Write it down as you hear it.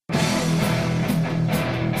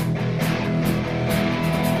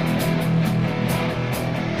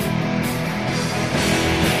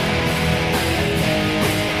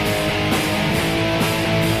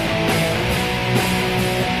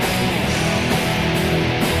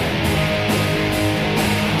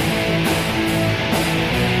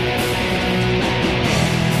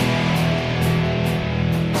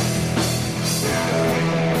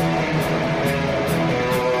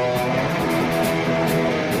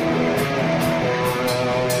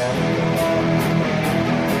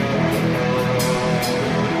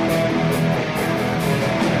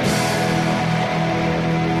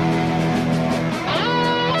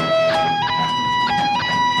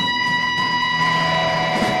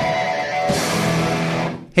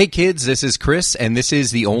Hey kids, this is Chris, and this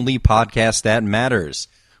is the only podcast that matters.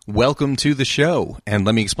 Welcome to the show, and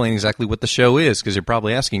let me explain exactly what the show is, because you're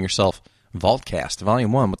probably asking yourself, VaultCast,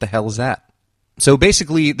 Volume 1, what the hell is that? So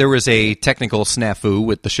basically, there was a technical snafu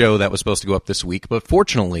with the show that was supposed to go up this week, but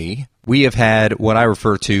fortunately, we have had what I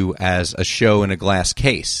refer to as a show in a glass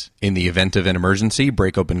case. In the event of an emergency,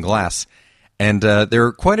 break open glass. And there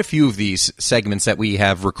are quite a few of these segments that we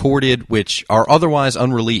have recorded which are otherwise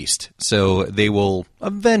unreleased, so they will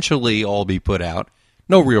eventually all be put out.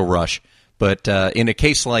 No real rush, but in a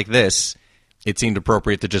case like this, it seemed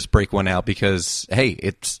appropriate to just break one out because, hey,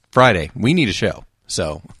 it's Friday. We need a show.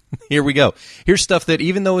 So here we go. Here's stuff that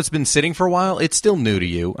even though it's been sitting for a while, it's still new to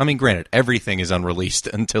you. I mean, granted, everything is unreleased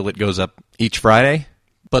until it goes up each Friday,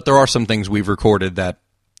 but there are some things we've recorded that,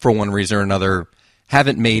 for one reason or another,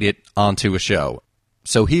 haven't made it onto a show.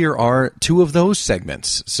 So here are two of those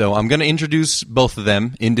segments. So I'm going to introduce both of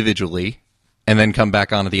them individually and then come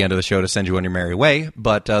back on at the end of the show to send you on your merry way.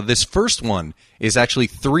 But this first one is actually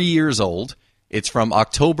 3 years old. It's from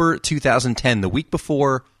October 2010, the week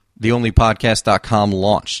before theonlypodcast.com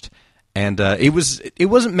launched. And it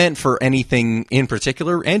wasn't meant for anything in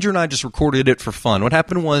particular. Andrew and I just recorded it for fun. What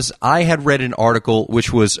happened was I had read an article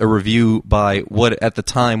which was a review by what at the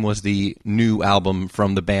time was the new album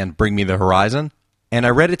from the band Bring Me the Horizon. And I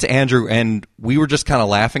read it to Andrew, and we were just kind of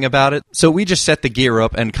laughing about it. So we just set the gear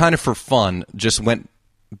up and kind of for fun just went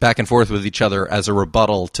back and forth with each other as a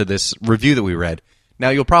rebuttal to this review that we read. Now,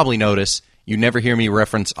 you'll probably notice you never hear me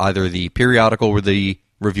reference either the periodical where the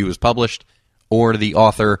review was published or the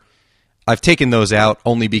author. I've taken those out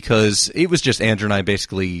only because it was just Andrew and I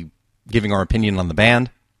basically giving our opinion on the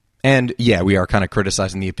band. And yeah, we are kind of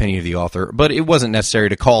criticizing the opinion of the author, but it wasn't necessary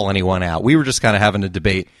to call anyone out. We were just kind of having a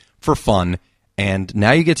debate for fun, and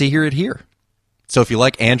now you get to hear it here. So if you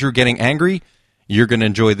like Andrew getting angry, you're going to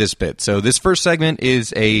enjoy this bit. So this first segment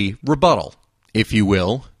is a rebuttal, if you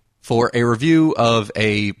will, for a review of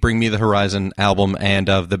a Bring Me the Horizon album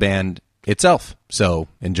and of the band itself. So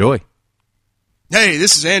enjoy. Hey,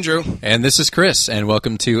 this is Andrew. And this is Chris, and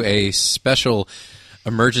welcome to a special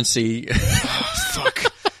emergency... Oh,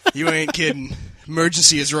 fuck. You ain't kidding.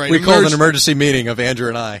 Emergency is right. We called an emergency meeting of Andrew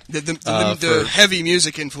and I. The heavy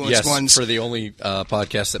music influenced ones. Yes, for the only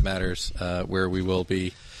podcast that matters, where we will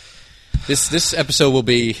be... This episode will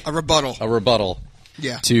be... A rebuttal.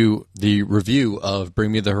 Yeah. To the review of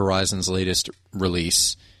Bring Me the Horizon's latest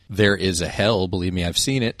release... There is a hell, believe me, I've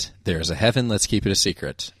seen it. There is a heaven, let's keep it a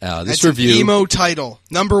secret. That's review... an emo title.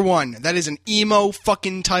 Number one. That is an emo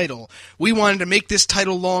fucking title. We wanted to make this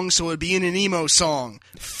title long so it would be in an emo song.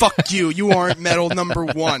 Fuck you. You aren't metal number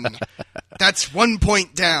one. That's 1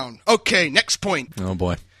 point down. Okay, next point. Oh,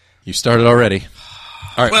 boy. You started already.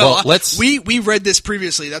 All right, well let's... We read this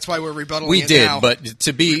previously. That's why we're rebuttaling we it did, now. But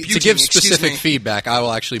to give specific feedback, I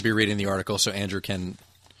will actually be reading the article so Andrew can...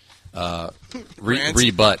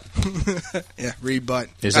 rebut. Yeah, rebut.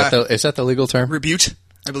 Is that the legal term? Rebute.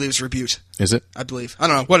 I believe it's rebute. Is it? I believe. I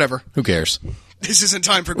don't know. Whatever. Who cares? This isn't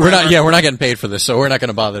time for grammar. We're not getting paid for this, so we're not going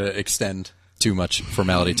to bother to extend too much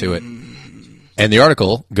formality to it. And the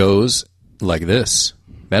article goes like this.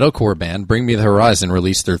 Metalcore band Bring Me the Horizon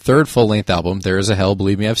released their third full-length album, There Is a Hell,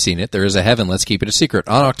 Believe Me, I've Seen It. There Is a Heaven, Let's Keep It a Secret,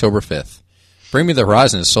 on October 5th. Bring Me the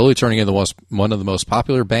Horizon is slowly turning into one of the most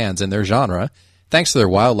popular bands in their genre, thanks to their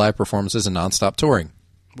wild live performances and non-stop touring.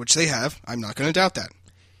 Which they have. I'm not going to doubt that.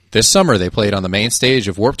 This summer, they played on the main stage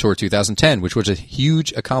of Warped Tour 2010, which was a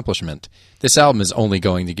huge accomplishment. This album is only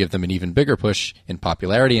going to give them an even bigger push in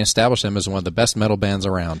popularity and establish them as one of the best metal bands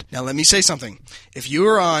around. Now, let me say something. If you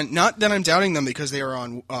are on, not that I'm doubting them because they are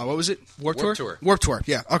on, what was it? Warped Tour? Warped Tour,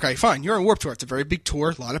 yeah. Okay, fine. You're on Warped Tour. It's a very big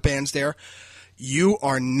tour, a lot of bands there. You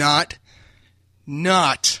are not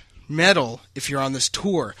metal if you're on this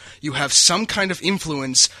tour. You have some kind of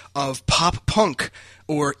influence of pop punk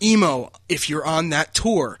or emo if you're on that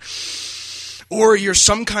tour. Or you're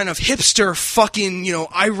some kind of hipster fucking,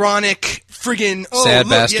 ironic friggin'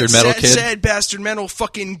 sad bastard metal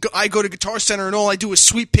fucking I go to Guitar Center and all I do is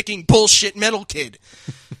sweep picking bullshit metal kid.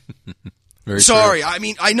 Sorry, true. I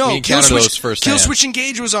mean I know Killswitch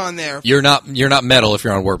Engage was on there. You're not metal if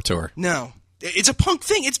you're on Warped Tour. No. It's a punk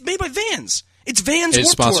thing. It's made by Vans. It's Vans.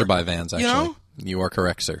 It's sponsored by Vans, actually. You are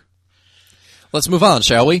correct, sir. Let's move on,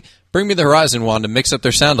 shall we? Bring Me the Horizon wanted to mix up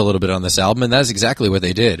their sound a little bit on this album, and that is exactly what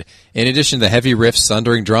they did. In addition to the heavy riffs,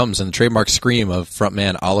 thundering drums, and the trademark scream of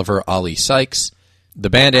frontman Oliver "Ollie" Sykes,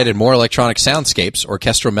 the band added more electronic soundscapes,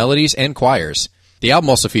 orchestral melodies, and choirs. The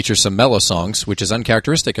album also features some mellow songs, which is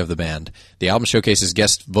uncharacteristic of the band. The album showcases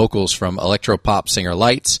guest vocals from electro-pop singer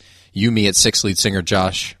Lights, You Me at Six lead singer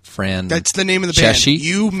Josh Fran. That's the name of the band.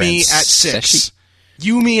 You Me at Six.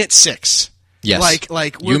 You Me at Six. Yes.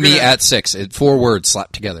 Like we're you, me, gonna, at 6. 4 words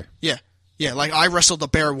slapped together. Yeah. Yeah, like I wrestled a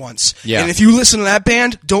bear once. Yeah. And if you listen to that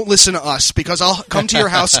band, don't listen to us, because I'll come to your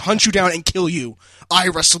house, hunt you down, and kill you. I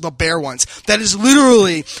wrestled a bear once. That is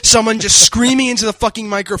literally someone just screaming into the fucking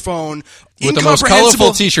microphone. With the most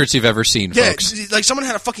colorful t-shirts you've ever seen, yeah, folks. Like someone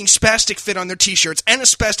had a fucking spastic fit on their t-shirts and a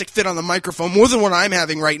spastic fit on the microphone, more than what I'm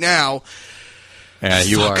having right now. Yeah,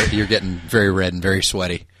 you're getting very red and very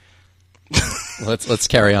sweaty. Let's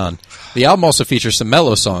carry on. The album also features some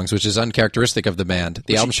mellow songs, which is uncharacteristic of the band.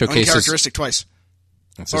 The album showcases uncharacteristic twice.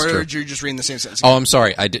 Or true. you're just reading the same sentence? Oh, I'm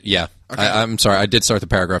sorry. I did. Yeah, Okay. I'm sorry. I did start the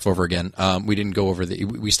paragraph over again. We didn't go over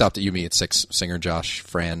we stopped at You Me at 6. Singer Josh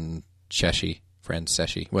Franceschi,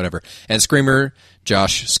 whatever, and screamer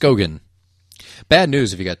Josh Scogan. Bad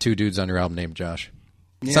news if you got 2 dudes on your album named Josh.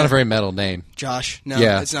 It's not a very metal name. Josh. No,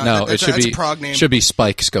 yeah, it's not. No, that's it should be a prog name. Should be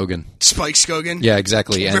Spike Scogan. Spike Scogan? Yeah,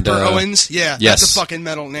 exactly. And, Ripper Owens? Yeah, yes. That's a fucking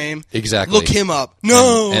metal name. Exactly. Look him up.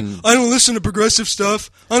 No, and I don't listen to progressive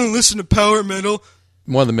stuff. I don't listen to power metal.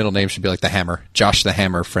 One of the middle names should be like the Hammer. Josh the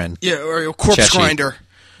Hammer friend. Yeah, or a Corpse Cheshi. Grinder.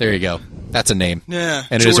 There you go. That's a name. Yeah.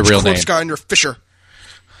 And George it is a real Corpse name. Grinder Fisher.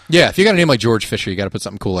 Yeah, if you got a name like George Fisher, you got to put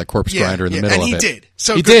something cool like Corpse Grinder in the middle of it. And he did.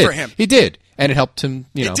 So he good did. for him. He did. And it helped him,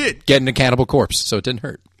 did. get into Cannibal Corpse, so it didn't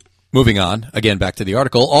hurt. Moving on, again back to the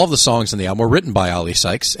article, all of the songs in the album were written by Ollie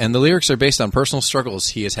Sykes, and the lyrics are based on personal struggles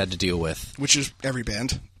he has had to deal with. Which is every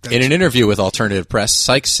band. In an interview with Alternative Press,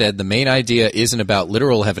 Sykes said the main idea isn't about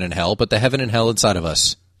literal heaven and hell, but the heaven and hell inside of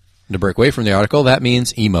us. To break away from the article, that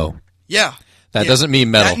means emo. Yeah. That doesn't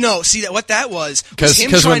mean metal. No, see, what that was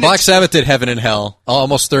Because when Black Sabbath did Heaven and Hell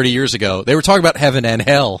almost 30 years ago, they were talking about heaven and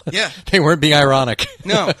hell. Yeah. They weren't being ironic.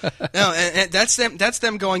 No, and that's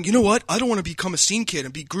them going, you know what? I don't want to become a scene kid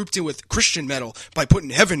and be grouped in with Christian metal by putting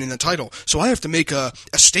heaven in the title, so I have to make a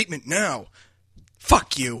statement now.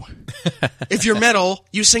 Fuck you. If you're metal,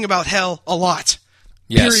 you sing about hell a lot.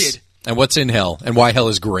 Yes. Period. And what's in hell, and why hell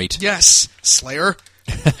is great. Yes. Slayer.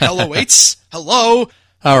 Hell awaits. Hello.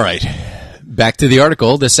 All right. Back to the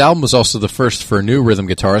article. This album was also the first for new rhythm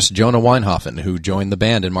guitarist Jonah Weinhofen, who joined the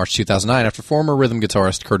band in March 2009 after former rhythm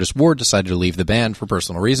guitarist Curtis Ward decided to leave the band for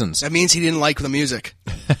personal reasons. That means he didn't like the music.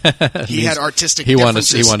 He had artistic he wanted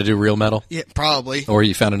differences. to do real metal? Yeah, probably. Or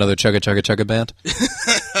you found another chugga chugga chugga band?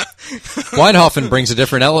 Weinhofen brings a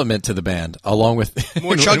different element to the band, along with...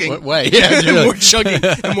 More chugging. What way? Yeah, more chugging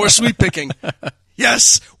and more sweet picking.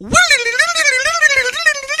 Yes.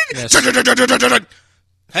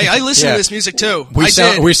 Hey, I listen to this music too.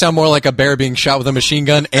 We sound more like a bear being shot with a machine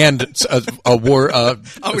gun and a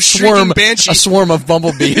swarm of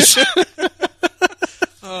bumblebees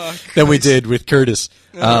than we did with Curtis.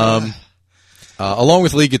 Along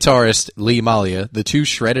with lead guitarist Lee Malia, the two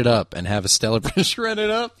shredded up and have a stellar performance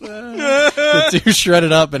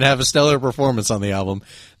on the album.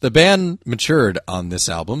 The band matured on this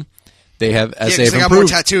album. They have they got more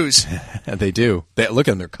tattoos. They do. Look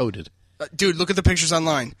at them; they're coated. Dude, look at the pictures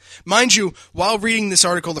online. Mind you, while reading this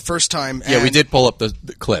article the first time... Yeah, we did pull up the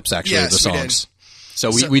clips, actually, of the songs.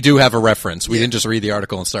 So we do have a reference. We didn't just read the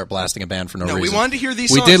article and start blasting a band for no reason. No, we wanted to hear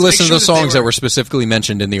these songs. We did listen to the songs that were specifically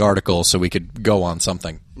mentioned in the article so we could go on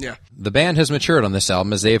something. Yeah. The band has matured on this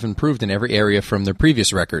album as they have improved in every area from their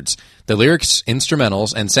previous records. The lyrics,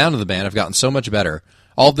 instrumentals, and sound of the band have gotten so much better.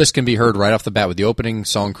 All of this can be heard right off the bat with the opening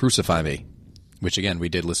song, Crucify Me. Which, again, we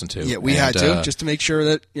did listen to. Yeah, we had to, just to make sure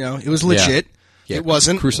that, it was legit. Yeah, it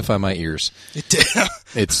wasn't. Crucify my ears. It did.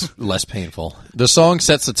 It's less painful. The song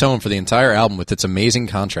sets the tone for the entire album with its amazing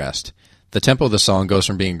contrast. The tempo of the song goes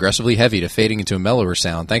from being aggressively heavy to fading into a mellower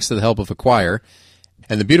sound thanks to the help of a choir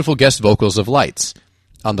and the beautiful guest vocals of Lights.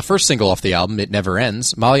 On the first single off the album, It Never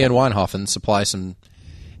Ends, Malia and Weinhofen supply some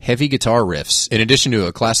heavy guitar riffs, in addition to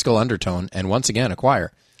a classical undertone and, once again, a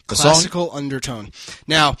choir. Undertone.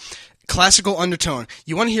 Now... Classical undertone.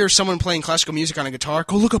 You want to hear someone playing classical music on a guitar?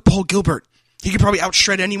 Go look up Paul Gilbert. He could probably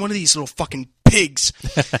outshred any one of these little fucking pigs.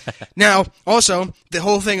 Now, also, the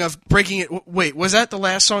whole thing of breaking it... Wait, was that the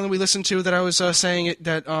last song that we listened to that I was saying it,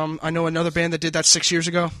 that I know another band that did that 6 years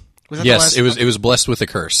ago? Was that yes, the last? It was Blessed with a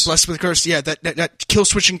Curse. Blessed with a Curse, yeah. That Kill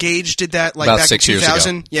Switch Engage did that like about back 6 in years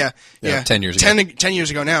 2000. ago. Yeah. 10 years ago. 10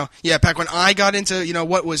 years ago now. Yeah, back when I got into,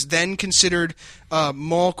 what was then considered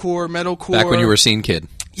mallcore, metalcore. Back when you were a scene kid.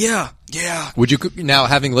 Yeah. Would you now,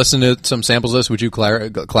 having listened to some samples of this, would you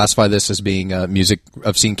classify this as being music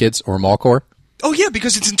of scene kids or mallcore? Oh yeah,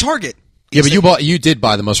 because it's in Target. Yeah, but you did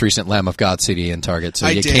buy the most recent Lamb of God CD in Target, so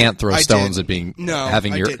you can't throw stones at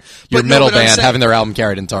having your metal band having their album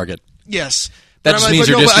carried in Target. Yes, that just means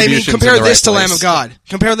your distribution's in the compare right this to place. Lamb of God.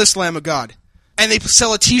 Compare this to Lamb of God, and they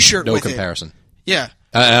sell a T-shirt. No with comparison. It. Yeah,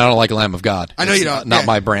 I don't like Lamb of God. I know you don't. Not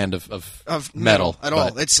my brand of metal at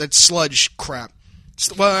all. It's sludge crap.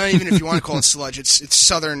 Well, even if you want to call it sludge, it's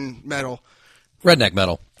southern metal. Redneck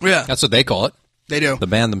metal. Yeah. That's what they call it. They do. The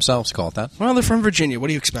band themselves call it that. Well, they're from Virginia. What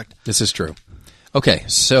do you expect? This is true. Okay,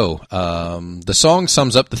 so the song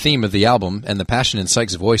sums up the theme of the album, and the passion in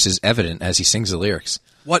Sykes' voice is evident as he sings the lyrics.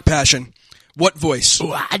 What passion? What voice?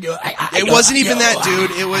 It wasn't even that,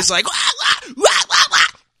 dude. It was like...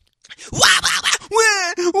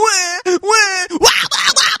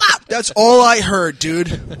 That's all I heard, dude.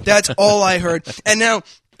 That's all I heard. And now...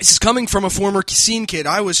 This is coming from a former scene kid.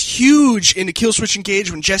 I was huge into Killswitch Engage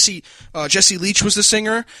when Jesse Leach was the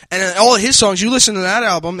singer, and all of his songs. You listen to that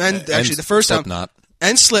album, and actually the first Slipknot.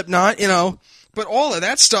 and Slipknot, you know. But all of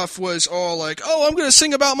that stuff was all like, oh, I'm going to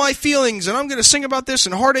sing about my feelings, and I'm going to sing about this,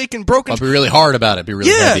 and heartache and broken. I'll be really hard about it. Be really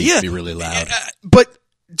heavy. Be really loud. But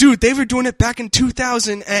dude, they were doing it back in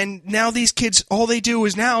 2000, and now these kids, all they do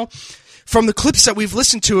is now, from the clips that we've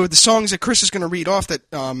listened to of the songs that Chris is going to read off, that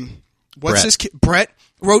Brett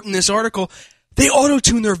wrote in this article, they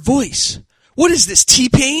auto-tune their voice. What is this,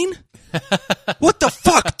 T-Pain? What the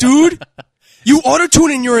fuck, dude? You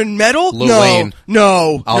auto-tune and you're in metal? Lil Wayne.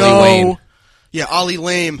 No. Ollie Wayne. Yeah, Ollie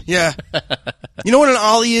Lame, yeah. You know what an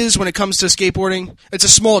Ollie is when it comes to skateboarding? It's a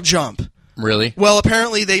small jump. Really? Well,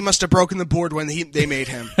 apparently they must have broken the board when they made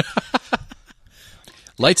him.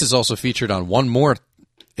 Lights is also featured one more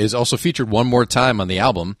time on the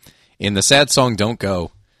album in the sad song Don't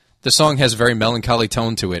Go. The song has a very melancholy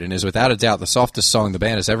tone to it and is without a doubt the softest song the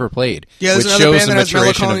band has ever played. Yeah, there's which another shows band the that has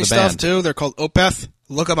maturation melancholy of the stuff band. too. They're called Opeth.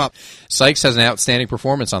 Look them up. Sykes has an outstanding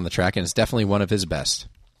performance on the track and is definitely one of his best.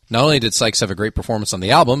 Not only did Sykes have a great performance on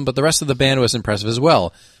the album, but the rest of the band was impressive as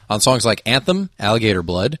well. On songs like Anthem, Alligator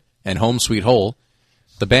Blood, and Home Sweet Hole,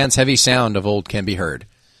 the band's heavy sound of old can be heard.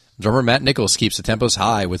 Drummer Matt Nichols keeps the tempos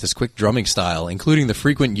high with his quick drumming style, including the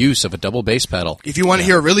frequent use of a double bass pedal. If you want to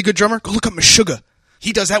hear a really good drummer, go look up Meshuggah.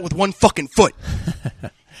 He does that with one fucking foot.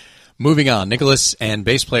 Moving on, Nicholas and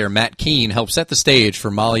bass player Matt Keane help set the stage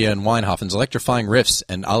for Malia and Weinhofen's electrifying riffs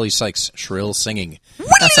and Ollie Sykes' shrill singing.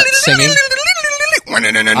 That's not singing. I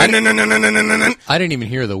didn't even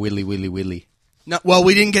hear the willy willy willy. No, well,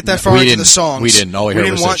 we didn't get that far into the songs. We didn't. All we heard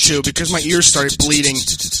didn't was want to because my ears started bleeding.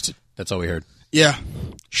 That's all we heard. Yeah.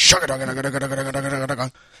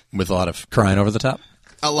 With a lot of crying over the top.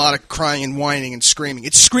 A lot of crying and whining and screaming.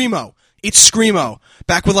 It's Screamo. It's Screamo.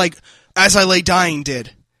 Back with, like, As I Lay Dying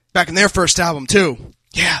did. Back in their first album, too.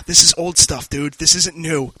 Yeah, this is old stuff, dude. This isn't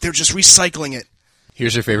new. They're just recycling it.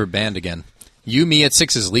 Here's your favorite band again. You Me at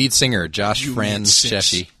Six's lead singer, Josh Franz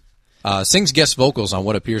Sheshy, sings guest vocals on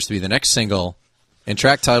what appears to be the next single and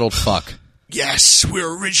track titled Fuck. Yes,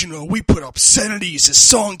 we're original. We put obscenities as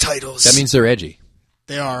song titles. That means they're edgy.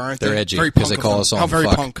 They are, aren't they? They're edgy very because they call a song How very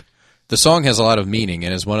Fuck. punk. The song has a lot of meaning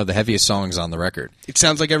and is one of the heaviest songs on the record. It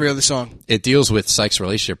sounds like every other song. It deals with Sykes'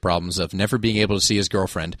 relationship problems of never being able to see his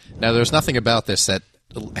girlfriend. Now, there's nothing about this that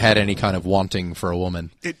had any kind of wanting for a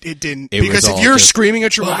woman. It didn't. It because if you're screaming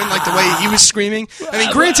at your woman like the way he was screaming, I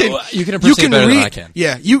mean, granted, you can appreciate it better than I can.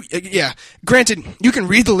 Yeah, granted, you can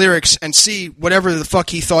read the lyrics and see whatever the fuck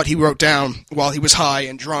he thought he wrote down while he was high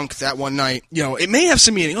and drunk that one night. You know, it may have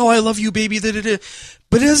some meaning. Oh, I love you, baby, da-da-da.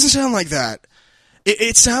 But it doesn't sound like that.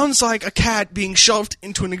 It sounds like a cat being shoved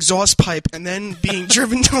into an exhaust pipe and then being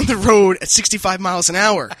driven down the road at 65 miles an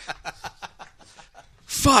hour.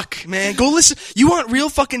 Fuck, man. Go listen. You want real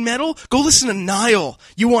fucking metal? Go listen to Nile.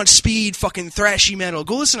 You want speed fucking thrashy metal?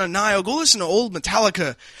 Go listen to Nile. Go listen to old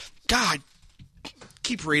Metallica. God.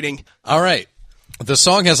 Keep reading. All right. The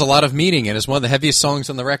song has a lot of meaning and is one of the heaviest songs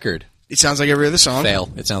on the record. It sounds like every other song.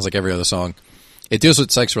 Fail. It sounds like every other song. It deals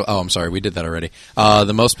with Sykes. Oh, I'm sorry. We did that already.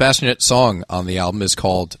 The most passionate song on the album is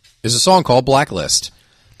a song called Blacklist.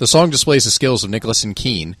 The song displays the skills of Nicholas and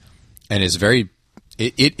Keane and is very...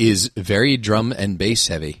 It is very drum and bass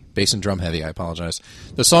heavy. Bass and drum heavy, I apologize.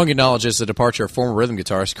 The song acknowledges the departure of former rhythm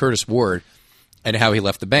guitarist Curtis Ward and how he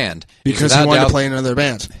left the band. Because he wanted to play in another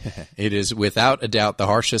band. It is without a doubt the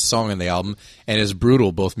harshest song on the album and is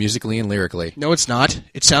brutal both musically and lyrically. No, it's not.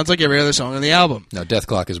 It sounds like every other song on the album. No, Death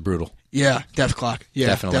Clock is brutal. Yeah, Death Clock. Yeah,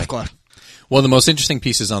 definitely. Death Clock. One of the most interesting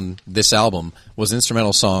pieces on this album was an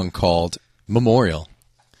instrumental song called Memorial.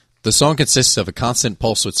 The song consists of a constant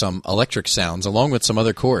pulse with some electric sounds along with some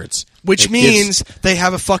other chords. Which means they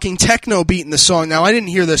have a fucking techno beat in the song. Now, I didn't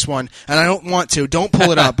hear this one, and I don't want to. Don't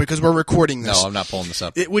pull it up because we're recording this. No, I'm not pulling this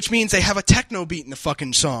up. Which means they have a techno beat in the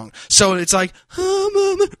fucking song. So it's like, in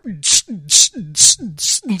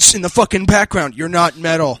the fucking background. You're not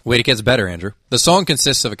metal. Wait, it gets better, Andrew. The song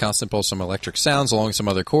consists of a constant pulse from electric sounds along some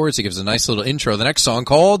other chords. It gives a nice little intro. The next song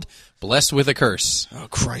called Blessed with a Curse. Oh,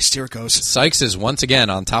 Christ, here it goes. Sykes is once again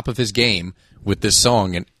on top of his game with this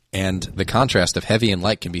song, and the contrast of heavy and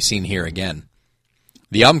light can be seen here again.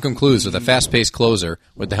 The album concludes with a fast-paced closer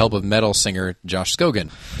with the help of metal singer Josh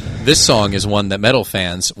Scogin. This song is one that metal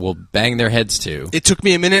fans will bang their heads to. It took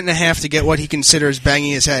me a minute and a half to get what he considers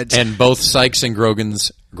banging his heads. And both Sykes and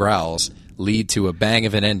Grogan's growls lead to a bang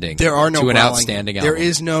of an ending. There are no to growling. An outstanding album. There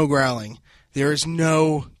is no growling. There is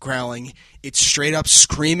no growling. It's straight up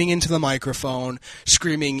screaming into the microphone,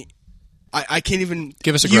 screaming. I can't even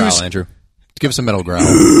give us a growl, Andrew. Give us a metal growl.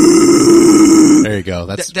 There you go.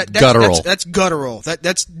 That's guttural. That's guttural.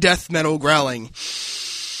 That's death metal growling.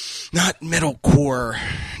 Not metalcore.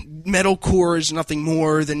 Metalcore is nothing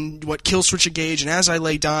more than what Killswitch Engage and As I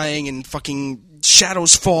Lay Dying and fucking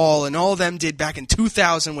Shadows Fall and all of them did back in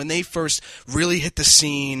 2000 when they first really hit the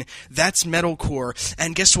scene. That's metalcore.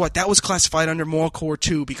 And guess what? That was classified under morecore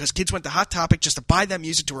too, because kids went to Hot Topic just to buy that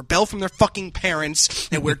music, to rebel from their fucking parents.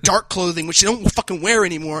 They wear dark clothing, which they don't fucking wear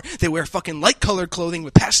anymore. They wear fucking light colored clothing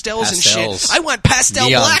with pastels and shit. I want pastel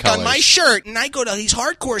neon black colors on my shirt, and I go to these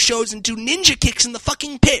hardcore shows and do ninja kicks in the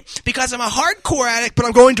fucking pit because I'm a hardcore addict, but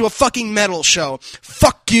I'm going to a fucking metal show.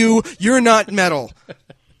 Fuck you. You're not metal.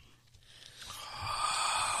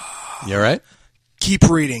 You all right? Keep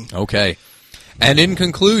reading. Okay. And in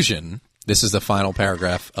conclusion, this is the final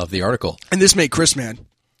paragraph of the article. And this made Chris mad.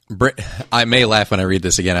 I may laugh when I read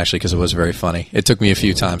this again, actually, because it was very funny. It took me a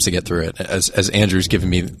few times to get through it, as Andrew's giving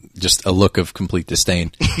me just a look of complete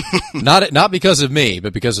disdain. Not because of me,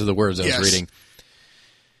 but because of the words I was reading.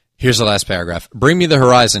 Here's the last paragraph. Bring Me the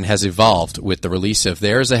Horizon has evolved with the release of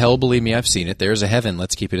There's a Hell, Believe Me, I've Seen It, There's a Heaven,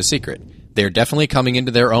 Let's Keep It a Secret. They're definitely coming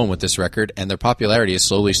into their own with this record, and their popularity is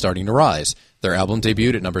slowly starting to rise. Their album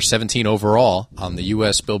debuted at number 17 overall on the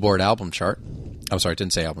U.S. Billboard album chart. I'm sorry, it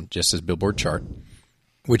didn't say album, just says Billboard chart,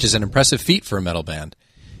 which is an impressive feat for a metal band.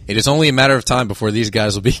 It is only a matter of time before these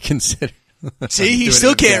guys will be considered. See, he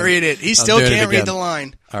still can't read it. He still can't read the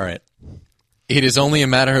line. All right. It is only a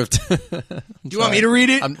matter of time. Do you want me to read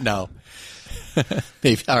it? No.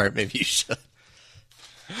 Maybe, all right, maybe you should.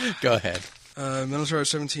 Go ahead. Metal chart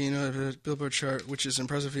 17, Billboard chart, which is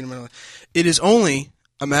impressive feat of metal. It is only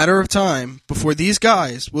a matter of time before these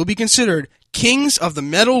guys will be considered kings of the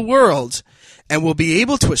metal world and will be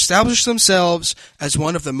able to establish themselves as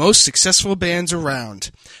one of the most successful bands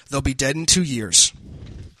around. They'll be dead in 2 years.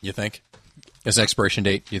 You think? As expiration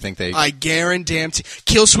date, you think they... I guarantee.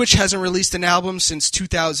 Killswitch hasn't released an album since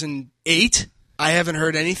 2008. I haven't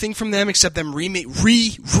heard anything from them except them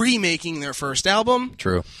remaking their first album.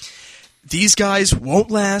 True. These guys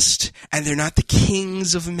won't last, and they're not the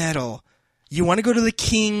kings of metal. You want to go to the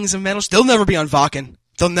kings of metal? They'll never be on Wacken.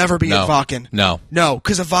 They'll never be at Wacken. No,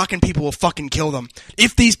 because the Wacken people will fucking kill them.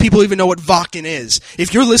 If these people even know what Wacken is.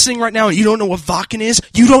 If you're listening right now and you don't know what Wacken is,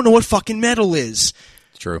 you don't know what fucking metal is.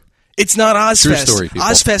 True. It's not Ozfest. True story, people.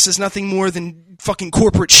 Ozfest is nothing more than fucking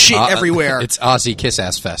corporate shit everywhere. It's Ozzy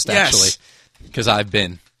Kiss-Ass Fest, actually. Because I've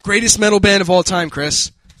been. Greatest metal band of all time,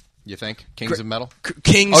 Chris. You think? Kings of Metal?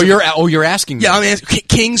 Kings. You're asking me. Yeah, I'm asking.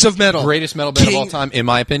 Kings of Metal. Greatest metal band of all time, in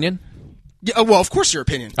my opinion? Yeah, well, of course your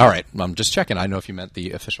opinion. All right. I'm just checking. I know if you meant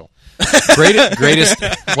the official. Greatest.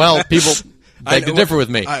 Well, people beg to differ with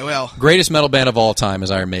me. Greatest metal band of all time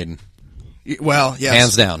is Iron Maiden. Well, yes.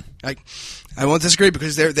 Hands down. I won't disagree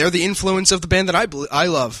because they're the influence of the band that I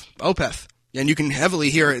love, Opeth. And you can heavily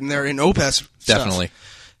hear it in Opeth stuff. Definitely.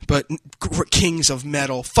 But Kings of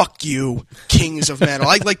Metal, fuck you, Kings of Metal.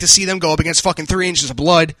 I'd like to see them go up against fucking 3 Inches of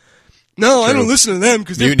Blood. No, True. I don't listen to them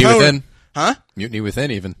because they're Mutiny Within. Huh? Mutiny Within,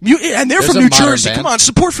 even. And they're from New Jersey. Band. Come on,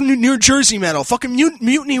 support from New Jersey metal. Fucking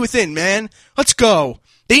Mutiny Within, man. Let's go.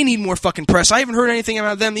 They need more fucking press. I haven't heard anything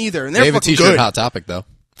about them either. And they're they have a fucking t-shirt good. Hot Topic, though.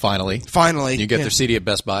 Finally. You get their CD at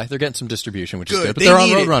Best Buy. They're getting some distribution, which is good. But they they're on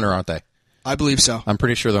Roadrunner, aren't they? I believe so. I'm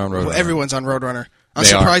pretty sure they're on Roadrunner. Well, everyone's on Roadrunner. I'm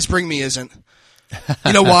surprised Bring Me isn't.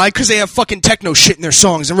 You know why? Because they have fucking techno shit in their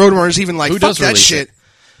songs, and Roadrunner's even like, fuck that shit.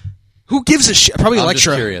 Who gives a shit? Probably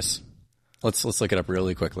Elektra. I'm just curious. Let's look it up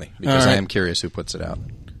really quickly, because I am curious who puts it out.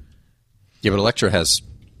 Yeah, but Elektra has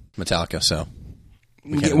Metallica, so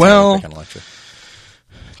we can't pick on Elektra.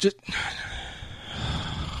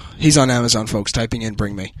 He's on Amazon, folks, typing in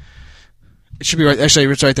Bring Me. It should be right. Actually,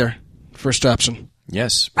 it's right there. First option.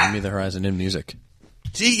 Yes, Bring Me the Horizon in music.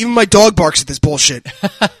 See, even my dog barks at this bullshit.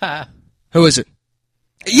 Who is it?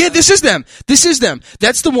 Yeah, this is them. This is them.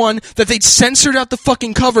 That's the one that they censored out the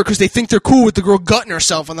fucking cover because they think they're cool with the girl gutting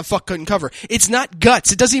herself on the fucking cover. It's not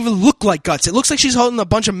guts. It doesn't even look like guts. It looks like she's holding a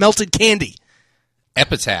bunch of melted candy.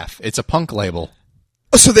 Epitaph. It's a punk label.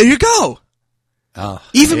 Oh, so there you go. Oh,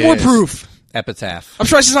 even more proof. Epitaph. I'm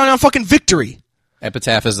surprised it's not on fucking Victory.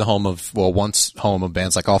 Epitaph is the home of, well, once home of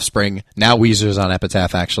bands like Offspring. Now Weezer's on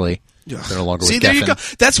Epitaph, actually. Ugh. They're no longer See, with there Geffen. you go.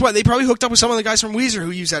 That's why they probably hooked up with some of the guys from Weezer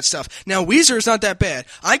who use that stuff. Now, Weezer is not that bad.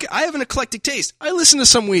 I have an eclectic taste. I listen to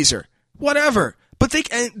some Weezer. Whatever. But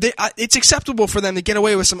it's acceptable for them to get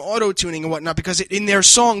away with some auto-tuning and whatnot because in their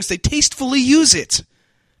songs, they tastefully use it.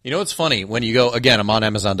 You know what's funny? When you go, again, I'm on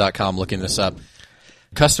Amazon.com looking this up.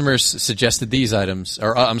 Customers suggested these items,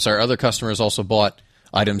 or other customers also bought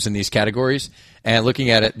items in these categories. And looking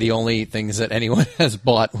at it, the only things that anyone has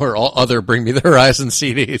bought were all other Bring Me the Horizon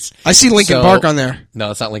CDs. I see Linkin Park on there.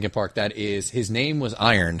 No, it's not Linkin Park. That is, His Name Was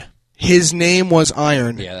Iron. His Name Was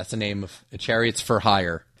Iron. Yeah, that's the name of Chariots for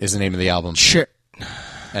Hire is the name of the album.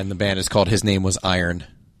 And the band is called His Name Was Iron.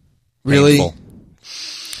 Really? Painful.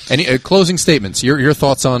 Any closing statements? Your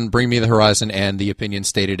thoughts on Bring Me the Horizon and the opinion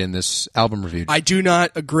stated in this album review? I do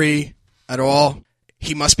not agree at all.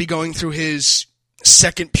 He must be going through his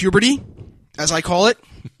second puberty, as I call it,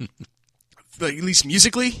 but at least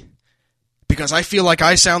musically, because I feel like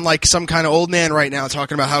I sound like some kind of old man right now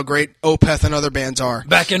talking about how great Opeth and other bands are.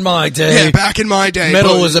 Back in my day. Yeah, back in my day.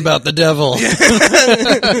 Metal was about the devil. Yeah.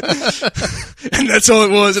 And that's all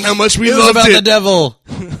it was, and how much we It loved was about it. the devil.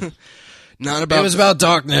 Not about... It was about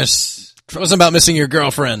darkness. It wasn't about missing your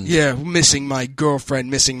girlfriend. Yeah, missing my girlfriend,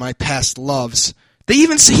 missing my past loves. He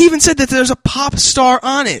even said that there's a pop star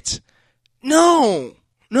on it. No.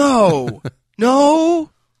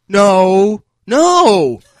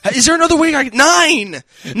 Is there another way? 9.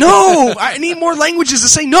 No. I need more languages to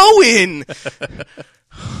say no in.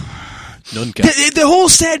 The whole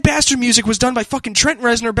Sad Bastard music was done by fucking Trent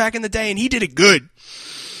Reznor back in the day, and he did it good.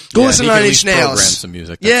 Go listen to 9 Inch Nails. Program some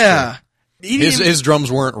music. Yeah. His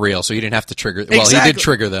drums weren't real, so he didn't have to trigger. Well, Exactly. he did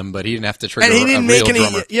trigger them, but he didn't have to trigger And he didn't a make real any.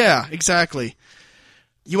 drummer. Yeah, exactly.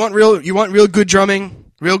 You want real good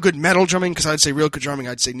drumming, real good metal drumming. Because I'd say real good drumming,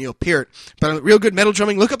 I'd say Neil Peart. But real good metal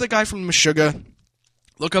drumming, look up the guy from Meshuggah.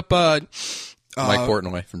 Look up Mike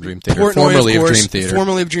Portnoy from Dream Theater, Portnoy, formerly of of course, Dream Theater,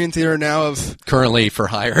 formerly of Dream Theater, now of currently for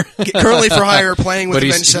hire. currently for hire, playing with But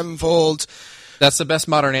Avenged Sevenfold. That's the best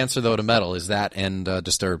modern answer, though, to metal, is that and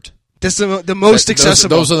Disturbed. That's the most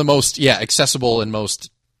accessible. Those are the most, accessible and most...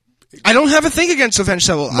 I don't have a thing against Avenged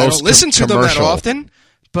Sevenfold. I don't listen to them that commercial. often,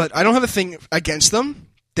 but I don't have a thing against them.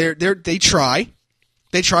 They try.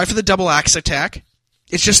 They try for the double axe attack.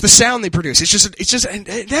 It's just the sound they produce. It's just, and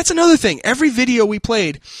that's another thing. Every video we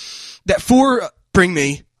played that for Bring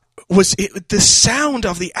Me the sound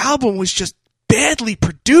of the album was just badly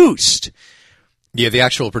produced. Yeah, the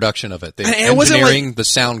actual production of it. The And it wasn't engineering, like- the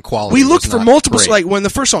sound quality. We looked was for not multiple, great. like when the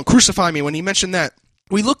first song, Crucify Me, when he mentioned that,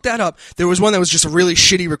 we looked that up. There was one that was just a really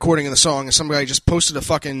shitty recording of the song, and some guy just posted a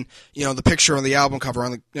fucking, the picture on the album cover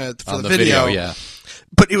for the video. Yeah.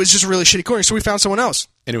 But it was just a really shitty recording, so we found someone else.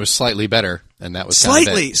 And it was slightly better, and that was kind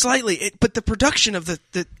of it. Slightly. But the production of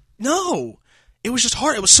no. It was just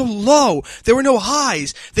hard. It was so low. There were no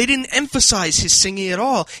highs. They didn't emphasize his singing at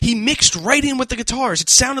all. He mixed right in with the guitars. It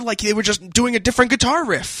sounded like they were just doing a different guitar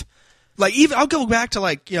riff. Like, even I'll go back to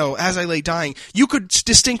As I Lay Dying. You could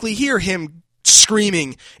distinctly hear him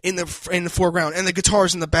screaming in the foreground and the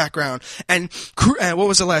guitars in the background. And what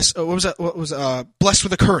was the last? What was that? What was Blessed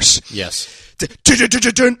with a Curse? Yes. Get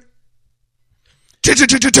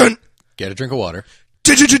Get a drink of water.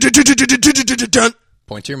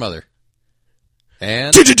 Point to your mother.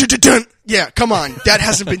 And... Yeah, come on. That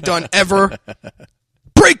hasn't been done ever.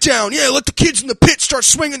 Breakdown. Yeah, let the kids in the pit start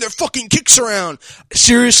swinging their fucking kicks around.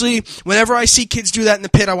 Seriously, whenever I see kids do that in the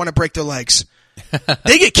pit, I want to break their legs.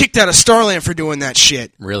 They get kicked out of Starland for doing that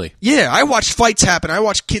shit. Really? Yeah, I watch fights happen. I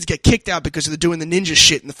watch kids get kicked out because they're doing the ninja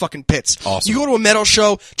shit in the fucking pits. Awesome. You go to a metal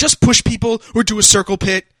show, just push people or do a circle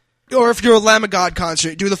pit. Or if you're a Lamb of God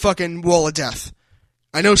concert, do the fucking Wall of Death.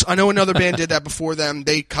 I know another band did that before them.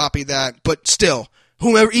 They copied that, but still,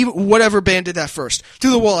 whatever band did that first,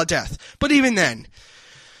 do the Wall of Death. But even then,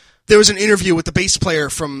 there was an interview with the bass player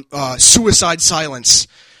from Suicide Silence.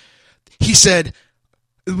 He said,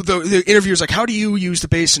 the interviewer's like, how do you use the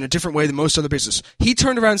bass in a different way than most other basses? He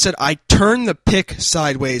turned around and said, I turn the pick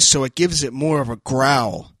sideways so it gives it more of a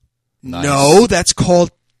growl. Nice. No, that's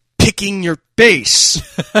called picking your bass.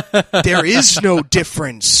 There is no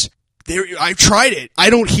difference. I've tried it. I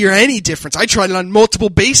don't hear any difference. I tried it on multiple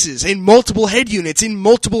basses, in multiple head units, in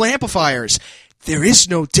multiple amplifiers. There is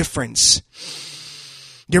no difference.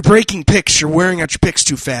 You're breaking picks. You're wearing out your picks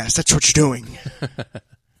too fast. That's what you're doing.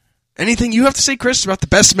 Anything you have to say, Chris, about the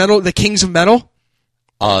best metal, the kings of metal?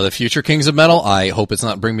 The future kings of metal, I hope it's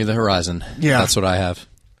not Bring Me the Horizon. Yeah. That's what I have.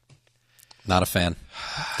 Not a fan.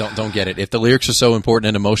 Don't get it. If the lyrics are so important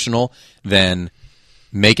and emotional, then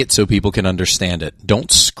make it so people can understand it. Don't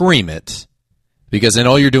scream it, because then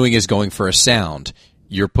all you're doing is going for a sound.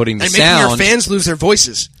 You're putting the sound... And making your fans lose their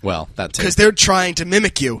voices. Well, that's it. Because they're trying to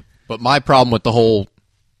mimic you. But my problem with the whole...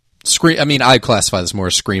 I mean, I classify this more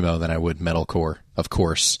as screamo than I would metalcore, of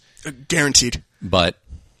course. Guaranteed. But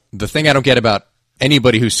the thing I don't get about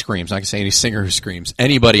anybody who screams, I can say any singer who screams,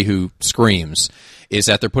 anybody who screams, is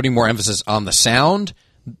that they're putting more emphasis on the sound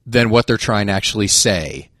than what they're trying to actually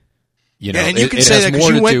say. You know, and you can say that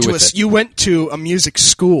because you went to a music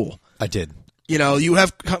school. I did. You know, you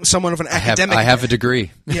have somewhat of an academic... I have a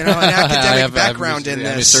degree. You know, an academic background in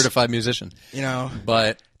this. I'm a certified musician. You know.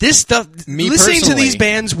 But this stuff... Listening to these personally,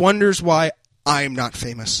 bands wonders why I'm not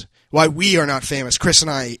famous. Why we are not famous. Chris and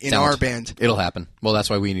I in our band. It'll happen. Well, that's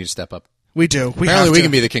why we need to step up. We do. Apparently we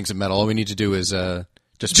can be the kings of metal. All we need to do is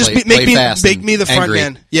just play fast. Make me the front angry.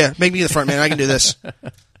 man. Yeah, make me the front man. I can do this.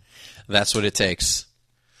 That's what it takes.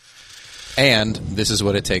 And this is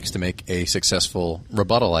what it takes to make a successful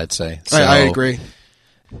rebuttal, I'd say. So, I agree.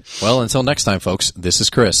 Well, until next time, folks, this is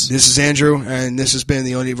Chris. This is Andrew, and this has been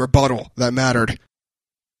the only rebuttal that mattered.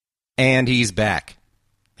 And he's back.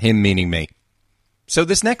 Him meaning me. So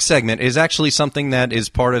this next segment is actually something that is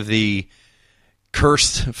part of the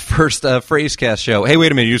cursed first Phrasecast show. Hey,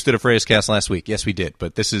 wait a minute, you just did a Phrasecast last week. Yes, we did.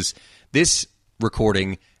 But this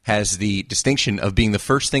recording has the distinction of being the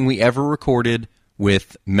first thing we ever recorded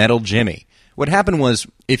with Metal Jimmy. What happened was,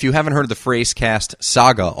 if you haven't heard of the Phrasecast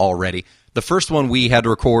saga already, the first one we had to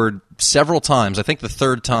record several times. I think the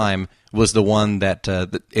third time was the one that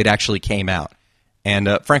it actually came out. And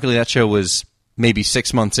frankly, that show was maybe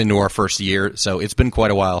 6 months into our first year, so it's been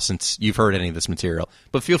quite a while since you've heard any of this material.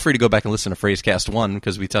 But feel free to go back and listen to Phrasecast 1,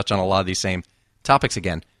 because we touch on a lot of these same topics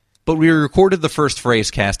again. But we recorded the first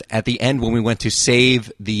Phrasecast at the end when we went to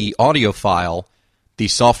save the audio file. The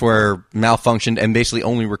software malfunctioned and basically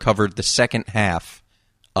only recovered the second half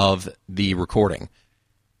of the recording.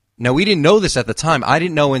 Now, we didn't know this at the time. I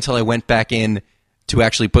didn't know until I went back in to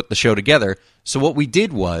actually put the show together. So what we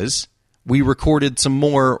did was we recorded some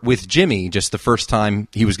more with Jimmy just the first time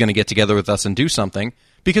he was going to get together with us and do something,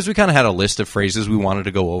 because we kind of had a list of phrases we wanted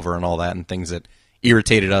to go over and all that, and things that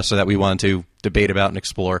irritated us or that we wanted to debate about and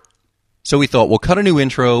explore. So we thought, we'll cut a new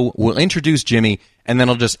intro, we'll introduce Jimmy, and then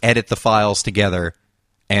I'll just edit the files together,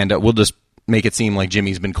 and we'll just make it seem like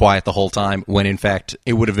Jimmy's been quiet the whole time, when in fact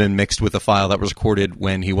it would have been mixed with a file that was recorded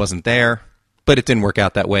when he wasn't there. But it didn't work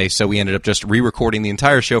out that way, so we ended up just re-recording the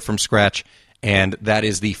entire show from scratch, and that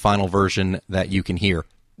is the final version that you can hear,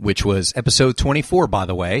 which was episode 24, by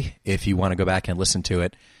the way, if you want to go back and listen to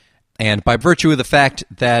it. And by virtue of the fact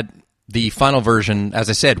that the final version, as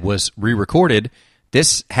I said, was re-recorded,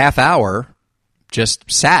 this half hour just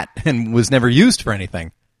sat and was never used for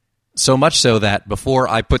anything. So much so that before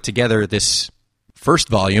I put together this first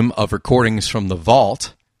volume of recordings from the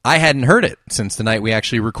Vault, I hadn't heard it since the night we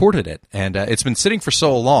actually recorded it. And it's been sitting for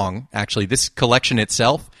so long, actually, this collection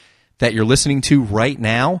itself that you're listening to right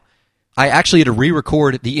now, I actually had to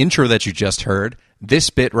re-record the intro that you just heard, this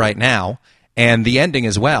bit right now, and the ending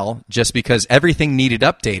as well, just because everything needed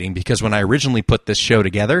updating, because when I originally put this show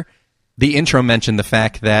together, the intro mentioned the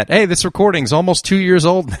fact that, hey, this recording's almost 2 years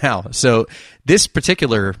old now. So this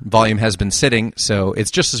particular volume has been sitting, so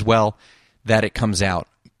it's just as well that it comes out.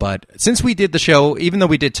 But since we did the show, even though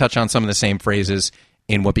we did touch on some of the same phrases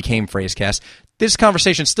in what became Phrasecast, this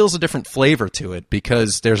conversation still has a different flavor to it,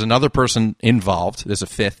 because there's another person involved. There's a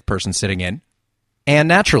fifth person sitting in. And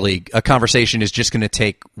naturally, a conversation is just going to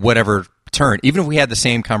take whatever turn. Even if we had the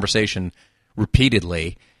same conversation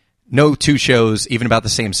repeatedly, no two shows, even about the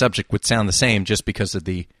same subject, would sound the same just because of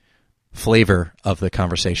the flavor of the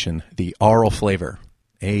conversation, the aural flavor.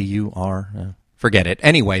 A-U-R, forget it.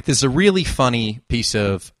 Anyway, this is a really funny piece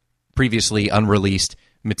of previously unreleased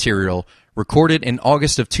material recorded in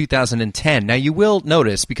August of 2010. Now, you will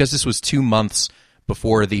notice, because this was 2 months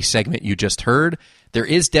before the segment you just heard, there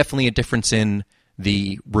is definitely a difference in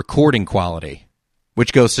the recording quality,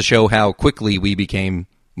 which goes to show how quickly we became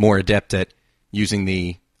more adept at using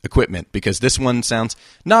the equipment, because this one sounds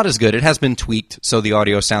not as good. It has been tweaked so the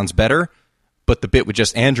audio sounds better, but the bit with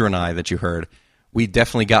just Andrew and I that you heard, we've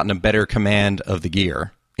definitely gotten a better command of the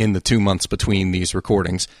gear in the 2 months between these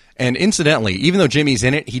recordings. And incidentally, even though Jimmy's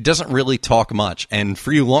in it, he doesn't really talk much. And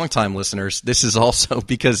for you longtime listeners, this is also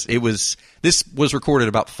because this was recorded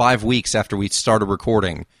about 5 weeks after we started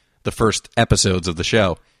recording the first episodes of the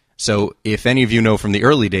show. So if any of you know from the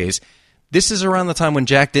early days, this is around the time when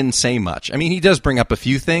Jack didn't say much. I mean, he does bring up a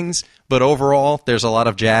few things, but overall, there's a lot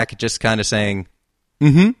of Jack just kind of saying,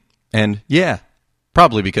 and yeah.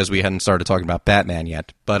 Probably because we hadn't started talking about Batman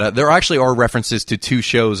yet. But there actually are references to 2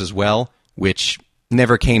 shows as well, which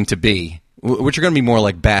never came to be, which are going to be more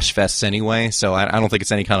like bash fests anyway, so I don't think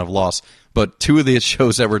it's any kind of loss. But 2 of the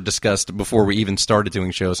shows that were discussed before we even started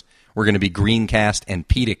doing shows were going to be Greencast and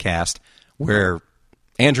PETAcast, where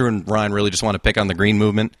Andrew and Ryan really just want to pick on the Green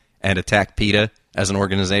Movement and attack PETA as an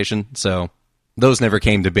organization, so those never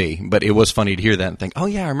came to be. But it was funny to hear that and think, oh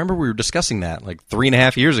yeah, I remember we were discussing that like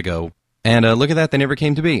 3.5 years ago. And look at that, they never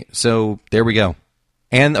came to be. So there we go.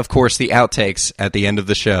 And, of course, the outtakes at the end of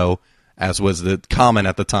the show, as was the comment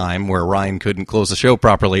at the time where Ryan couldn't close the show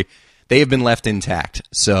properly, they have been left intact.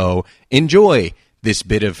 So enjoy this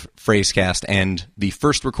bit of Phrasecast and the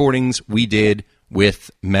first recordings we did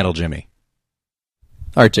with Metal Jimmy.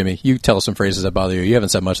 All right, Jimmy, you tell us some phrases that bother you. You haven't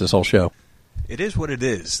said much this whole show. It is what it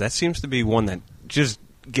is. That seems to be one that just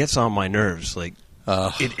gets on my nerves. Like,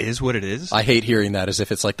 it is what it is. I hate hearing that as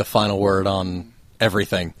if it's like the final word on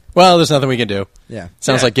everything. Well, there's nothing we can do. Yeah.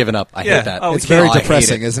 Sounds like giving up. I hate that. It's very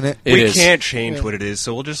depressing, isn't it? We can't change what it is,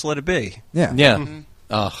 so we'll just let it be. Yeah. Yeah.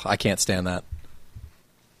 Mm-hmm. I can't stand that.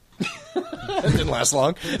 It didn't last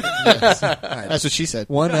long. That's what she said.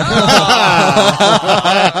 One.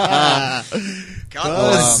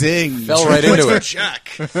 Zing. Fell right into it.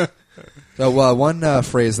 Jack. So one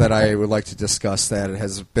phrase that I would like to discuss that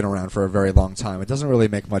has been around for a very long time, it doesn't really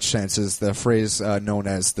make much sense, is the phrase known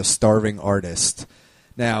as the starving artist.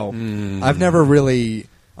 Now, I've never really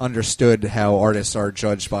understood how artists are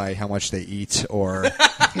judged by how much they eat, or is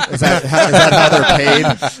that how they're paid?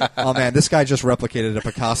 Oh man, this guy just replicated a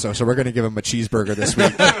Picasso, so we're going to give him a cheeseburger this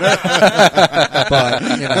week. But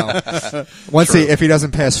if he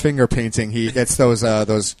doesn't pass finger painting, he gets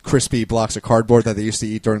those crispy blocks of cardboard that they used to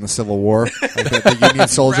eat during the Civil War, like the Union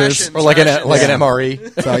soldiers, or like an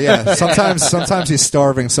MRE. So yeah, sometimes he's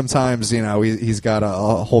starving, sometimes he's got a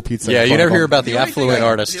whole pizza. Yeah, you never hear about the affluent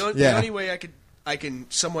artist. The only way I can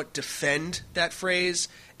somewhat defend that phrase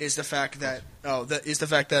is the fact that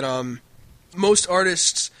most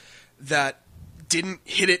artists that didn't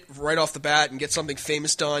hit it right off the bat and get something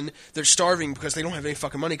famous done, they're starving because they don't have any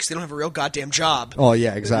fucking money because they don't have a real goddamn job. Oh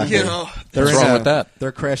yeah, exactly. What's wrong with that?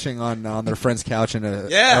 They're crashing on their friend's couch in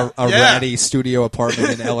a ratty studio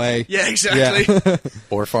apartment in L.A. Yeah, exactly. Yeah.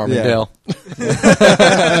 Or Farmingdale.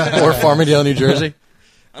 Or Farmingdale, New Jersey.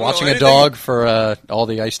 Watching a dog for all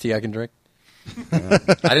the iced tea I can drink. I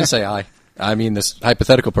didn't say I. I mean this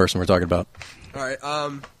hypothetical person we're talking about. All right.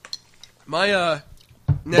 My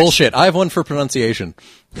next... Bullshit. I have one for pronunciation.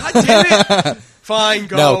 God damn it! Fine,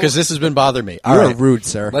 go. No, because this has been bothering me. All You're right. rude,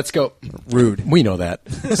 sir. Let's go. Rude. We know that.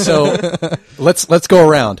 So let's go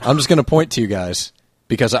around. I'm just going to point to you guys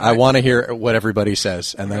because I want to hear what everybody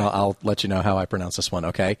says, and then I'll let you know how I pronounce this one.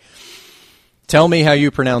 Okay. Tell me how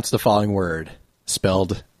you pronounce the following word,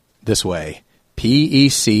 spelled this way: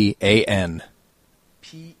 P-E-C-A-N.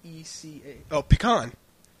 Oh, pecan.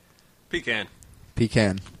 Pecan.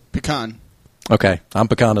 Pecan. Pecan. Okay, I'm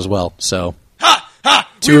pecan as well. So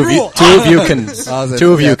Two of you can kiss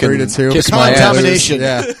my ass. Combination.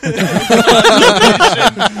 Yeah.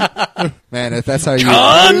 Man, if that's how you.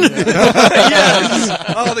 Yes.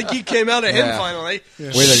 Oh, the geek came out of him finally.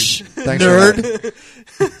 Yeah. Thanks nerd.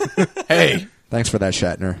 Hey, thanks for that,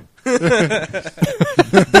 Shatner.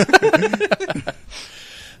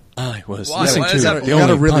 I was Why? listening Why to is that? the You only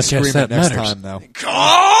gotta really podcast scream that it next matters. time, though.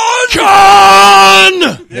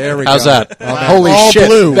 Con! There we go. How's that? Oh, man. Holy All shit!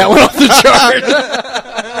 blue. That went off the chart.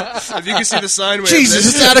 If you can see the sine wave, Jesus,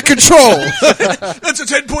 it's out of control. that's a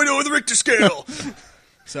 10.0 on the Richter scale.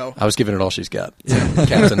 So, I was giving it all she's got,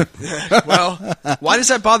 Captain. well, why does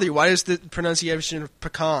that bother you? Why is the pronunciation of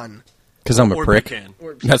pecan? Because I'm a Or prick. pecan.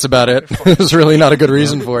 That's about it. There's really not a good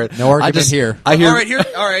reason for it. No argument here. I hear.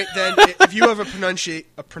 All right. Then, if you have a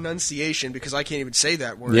pronunciation, because I can't even say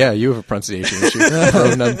that word. Yeah, you have a pronunciation issue.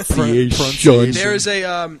 Pronunciation. There is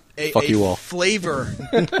a Fuck you all. flavor.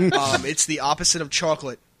 It's the opposite of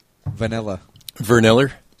chocolate. Vanilla.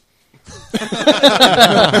 Verniller.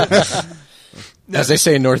 As they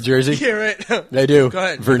say in North Jersey. Yeah, right. They do. Go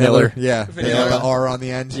ahead. Verniller. Yeah. They have the R on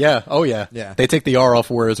the end. Yeah. Oh, yeah. Yeah. They take the R off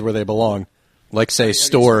words where they belong. Like, say,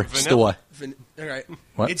 store, store. All right.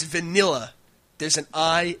 What? It's vanilla. There's an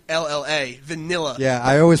I-L-L-A. Vanilla. Yeah,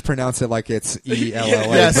 I always pronounce it like it's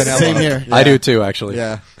E-L-L-A. Yes, Vanilla. same here. Yeah. I do, too, actually.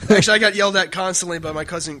 Yeah. Actually, I got yelled at constantly by my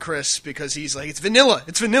cousin Chris because he's like, it's vanilla.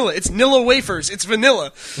 It's vanilla. It's Nilla wafers. It's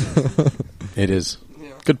vanilla. It is. Yeah.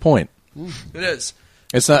 Good point. It is.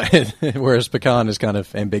 It's not. Whereas pecan is kind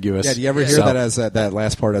of ambiguous. Yeah, do you ever hear So- that as that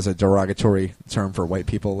last part as a derogatory term for white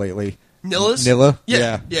people lately? Nillas? Nilla?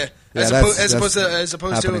 Yeah. Yeah. As that's opposed to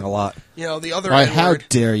happening a lot. The other Why, N how word.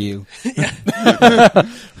 dare you? What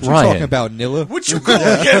you talking about, Nilla? What you call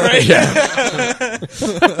again, right? Yeah.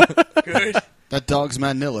 Good. That dog's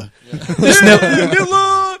Manila.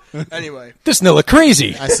 Nilla. Anyway. This Nilla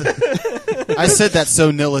crazy. I said that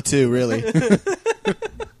so Nilla too, really.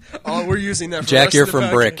 Oh, we're using that for Jack, the you're rest of from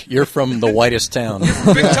the Brick. You're from the whitest town.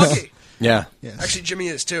 Big Tucky. Yeah. Actually, Jimmy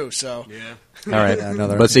is too, so. Yeah. All right. Yeah,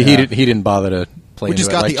 another- But see, yeah. he didn't bother to play. We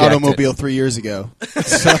just into it got like the Jack did. automobile 3 years ago.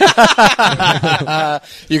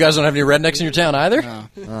 You guys don't have any rednecks in your town either.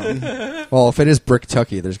 Well, if it is Brick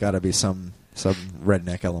Tucky, there's got to be some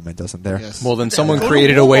redneck element, doesn't there? Yes. Well, then someone Go to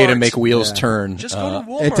created a way to Walmart. make wheels Yeah. turn. Just go to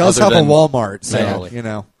Walmart. It does Other have a than Walmart, so manually. you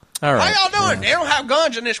know. All right. How y'all doing? They don't have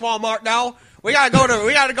guns in this Walmart now. We gotta go to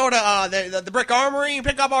the Brick Armory and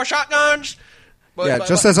pick up our shotguns. But,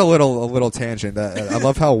 Just as a little tangent, I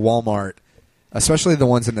love how Walmart, especially the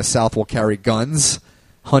ones in the South, will carry guns,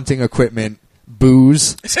 hunting equipment,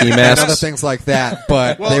 booze, Ski and masks. other things like that.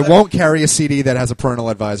 But Well, they won't carry a CD that has a parental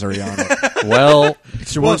advisory on it. Well,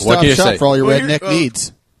 It's your what one-stop can you shop say? for all your Well, redneck you're-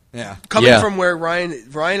 needs. Yeah. coming Yeah. from where Ryan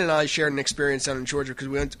and I shared an experience down in Georgia because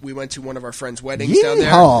we went to one of our friends' weddings down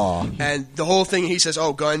there, Yeehaw. and the whole thing he says,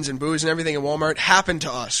 "Oh, guns and booze and everything in Walmart," happened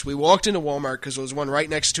to us. We walked into Walmart because there was one right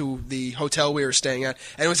next to the hotel we were staying at,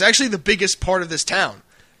 and it was actually the biggest part of this town.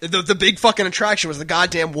 The big fucking attraction was the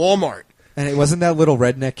goddamn Walmart. And it wasn't that little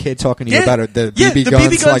redneck kid talking to you Yeah. about the Yeah, BB the guns,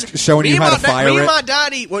 BB guns, like showing me you and how my to fire Me it? and my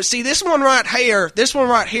daddy. Well, see this one right here. This one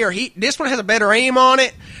has a better aim on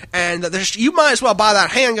it, and you might as well buy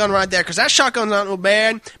that handgun right there because that shotgun's not no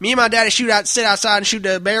bad. Me and my daddy sit outside and shoot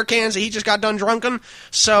the bear cans that he just got done drunken.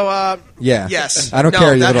 So Yeah. yes, I don't No,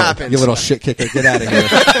 care, you that little, happens. you little shit kicker. Get out of here.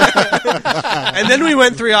 And then we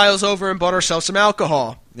went 3 aisles over and bought ourselves some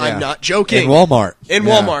alcohol. Yeah. I'm not joking. In Walmart. In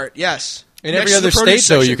Yeah. Walmart, yes. in Next every to other the state, produce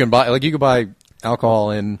though, section. you can buy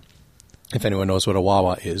alcohol in. If anyone knows what a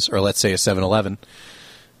Wawa is, or let's say a 7-Eleven,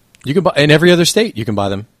 you can buy in every other state. You can buy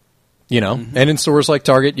them, and in stores like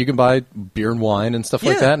Target, you can buy beer and wine and stuff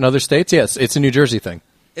like Yeah. that. In other states, yes, it's a New Jersey thing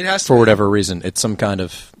It has to for be. whatever reason. It's some kind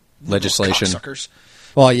of legislation. Cocksuckers.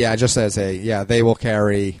 Well, yeah, just as they will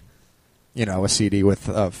carry, a CD with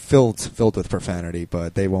filled with profanity,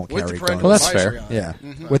 but they won't With the carry parental Well, guns. that's advisory fair. on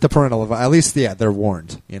it. Yeah, with the parental at least, they're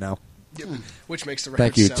warned. Which makes the record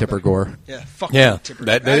Thank you, sound Tipper better. Gore. Yeah, fuck Yeah, you, Tipper.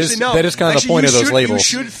 that is- Actually, no. that is kind of the Actually, point you of those should-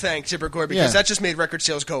 labels. You should thank Tipper Gore because Yeah. that just made record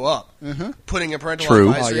sales go up. Putting a parental True.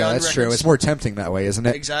 Oh advisory yeah, on that's records. true. It's more tempting that way, isn't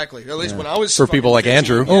it? Exactly. At least when I was For people like 15.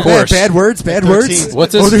 Andrew. Oh, Of course. bad words. Bad words.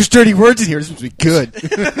 What's this? Oh, there's dirty words in here. This must be good.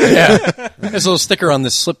 Yeah, there's a little sticker on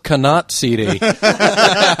this Slip Cannot CD.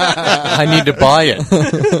 I need to buy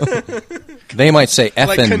it. They might say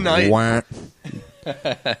Like effing. Knight. Wah.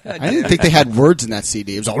 I didn't think they had words in that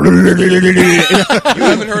CD. It was all. You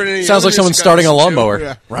haven't heard any. Sounds like someone starting a lawnmower.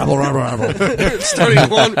 Yeah. Rabble, rabble, rabble. Starting a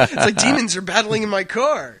lawn. It's like demons are battling in my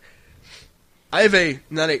car. I have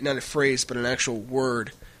not a phrase, but an actual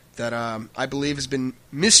word that I believe has been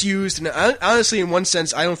misused, and honestly, in one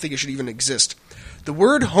sense, I don't think it should even exist. The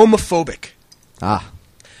word homophobic. Ah,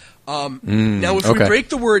 Now, if we okay. break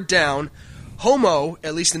the word down, homo,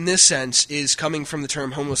 at least in this sense, is coming from the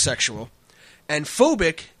term homosexual, and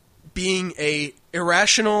phobic being a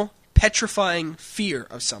irrational, petrifying fear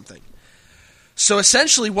of something. So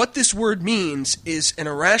essentially what this word means is an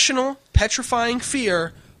irrational, petrifying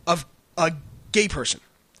fear of a gay person.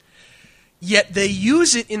 Yet they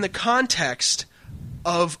use it in the context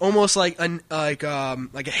of almost like a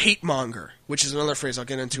hate monger, which is another phrase I'll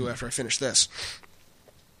get into after I finish this.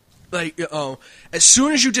 As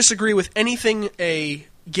soon as you disagree with anything a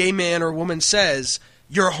gay man or woman says,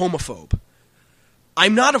 you're a homophobe.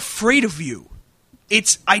 I'm not afraid of you.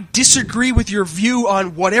 I disagree with your view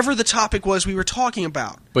on whatever the topic was we were talking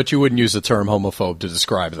about. But you wouldn't use the term homophobe to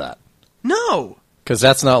describe that. No. Because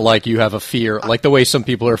that's not like you have a fear, like the way some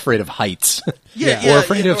people are afraid of heights. Yeah, Or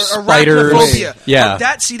afraid of or spiders. arachnophobia. Yeah.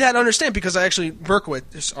 That I understand because I actually,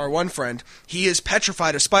 Berkowitz, our one friend, he is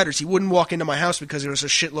petrified of spiders. He wouldn't walk into my house because there was a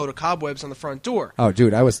shitload of cobwebs on the front door. oh,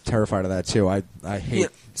 dude, I was terrified of that too. I hate Yeah.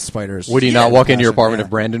 spiders. Would he Yeah. not walk into your Passion, apartment yeah. if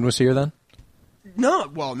Brandon was here then? No,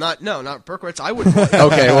 well, not Berkowitz. I wouldn't.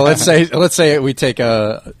 Okay, well let's say we take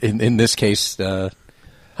in this case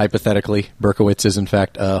hypothetically Berkowitz is in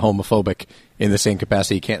fact homophobic in the same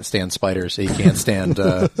capacity. He can't stand spiders. He can't stand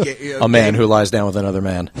a man who lies down with another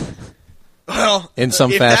man. Well, In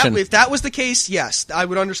some if fashion. if that was the case, yes, I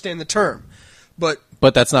would understand the term. But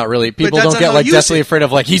But that's not really. People that's don't not get how like you use deathly it. afraid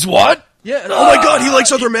of like he's what? yeah, oh my God, he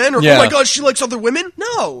likes other men, or Yeah. oh my God, she likes other women.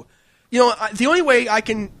 No, the only way I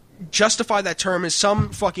can justify that term is some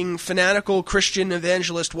fucking fanatical Christian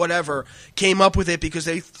evangelist, whatever, came up with it because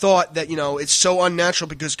they thought that, it's so unnatural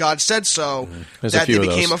because God said so that they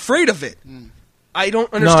became afraid of it. I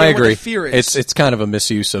don't understand what the fear is. It's kind of a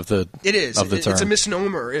misuse of the It is. Of the term. It's a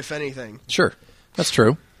misnomer, if anything. Sure. That's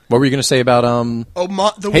true. What were you going to say about the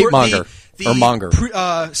hate word, monger or monger?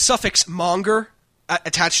 Suffix monger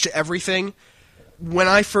attached to everything. When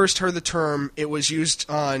I first heard the term, it was used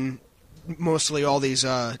on mostly all these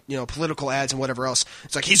political ads and whatever else.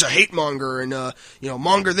 It's like he's a hate monger and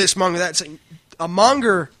monger this, monger that. It's like, a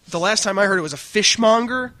monger. The last time I heard it was a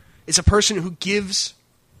fishmonger. It's a person who gives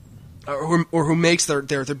or who makes their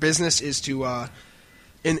business is to at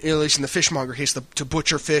least in the fishmonger case to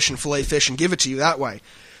butcher fish and fillet fish and give it to you that way.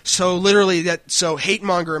 So literally hate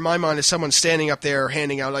monger in my mind is someone standing up there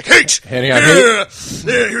handing out hate. Handing out hate.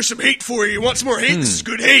 Yeah, here's some hate for you. You want some more hate? This is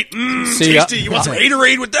good hate. See, tasty. You want some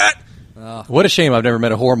haterade with that? What a shame I've never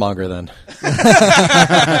met a whoremonger then.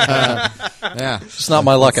 Yeah, it's not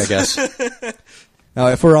my luck, I guess. Now,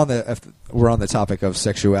 if we're on the topic of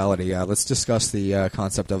sexuality, let's discuss the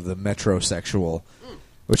concept of the metrosexual,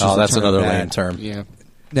 which is that's another lame lame term. Yeah.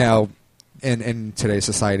 Now, in today's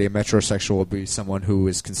society, a metrosexual would be someone who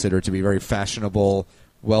is considered to be very fashionable,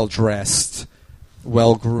 well-dressed,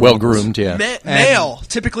 well-groomed. Well-groomed, yeah. Male,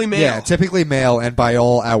 typically male. Yeah, typically male, and by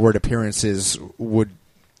all outward appearances would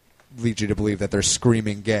lead you to believe that they're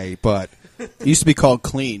screaming gay, but... It used to be called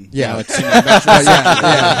clean. Yeah. Now it's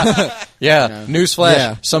metrosexual. Yeah, newsflash.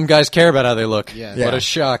 Yeah. Some guys care about how they look. Yeah. What a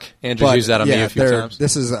shock. Andrew's used that on me a few times.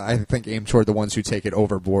 This is, I think, aimed toward the ones who take it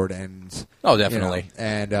overboard and... Oh, definitely.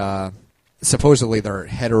 And supposedly they're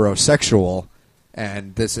heterosexual,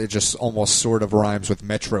 and it just almost sort of rhymes with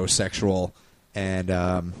metrosexual,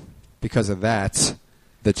 and because of that,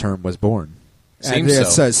 the term was born. Seems and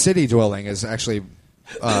so. City dwelling is actually...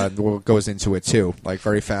 goes into it too, like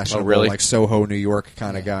very fashionable, really? like Soho, New York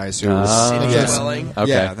kind of guys who City yes. dwelling. Okay.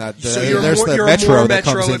 Yeah, So you're there's more, the you're metro more that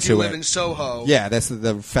metro comes if into you live it. in Soho. Yeah, that's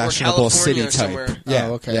the fashionable city California type. somewhere. Yeah,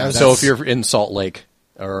 Oh, okay. Yeah, So that's- if you're in Salt Lake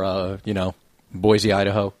or, Boise,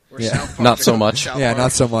 Idaho, Or Yeah. South Park. not so much. South yeah, Park.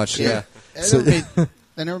 not so much. Yeah.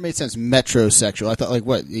 That never made sense. Metrosexual. I thought,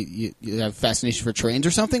 what? You have fascination for trains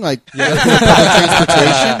or something? Like public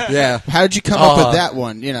transportation? Yeah. How did you come up with that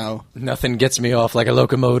one? Nothing gets me off like a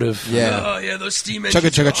locomotive. Yeah. Oh, yeah, those steam engines.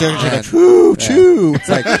 Chugga, chugga, chugga, Yeah. chugga. Choo, choo. It's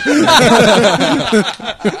like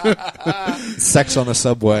sex on the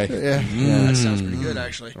subway. Yeah. That sounds pretty good,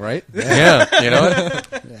 actually. Right? Yeah, you know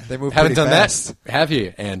what? They move Haven't pretty done fast. that, have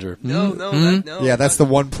you, Andrew? No, no. Yeah, that's the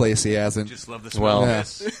one place he hasn't. Just love the smell Well, of Yeah.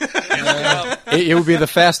 this. It would be the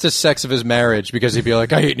fastest sex of his marriage because he'd be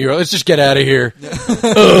like, I hate New York. Let's just get out of here.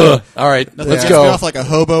 Ugh. All right, let's Gets me go. off like a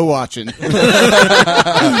hobo watching. Hey,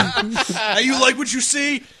 you like what you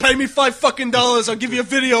see? Pay me $5 I'll give you a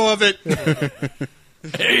video of it.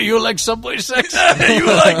 Hey, you like Subway sex? Hey, you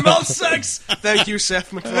like mouth sex? Thank you,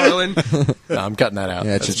 Seth MacFarlane. No, I'm cutting that out.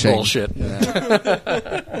 Yeah, That's cha-ching. bullshit.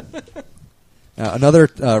 Another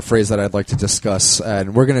phrase that I'd like to discuss,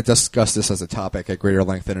 and we're going to discuss this as a topic at greater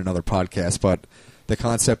length in another podcast, but the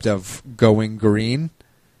concept of going green.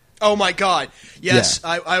 Oh, my God. Yes,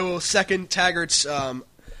 yeah. I will second Taggart's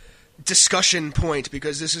discussion point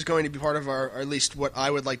because this is going to be part of our, or at least what I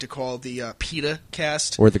would like to call the PETA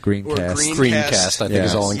cast. Or the green cast. Greencast, I think,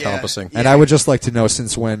 is all encompassing. And I would just like to know,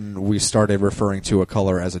 since when we started referring to a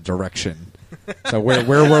color as a direction. So where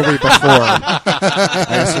were we before?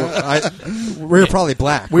 We were probably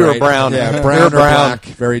black. We were right? brown. Yeah, We brown were or brown. black.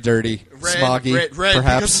 Very dirty. Red, red,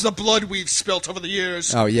 perhaps. because of the blood we've spilt over the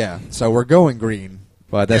years. Oh, yeah. So we're going green.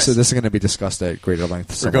 But this is going to be discussed at greater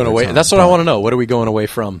length. We're going away. That's what I want to know. What are we going away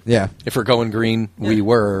from? Yeah. If we're going green, we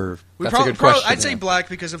were. That's a good question. I'd say black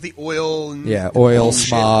because of the oil. And oil, bullshit.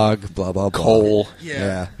 smog, blah, blah, blah. Coal.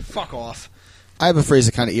 Yeah. Fuck off. I have a phrase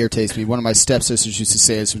that kind of irritates me. One of my stepsisters used to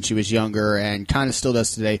say this when she was younger and kind of still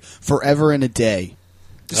does today. Forever and a day.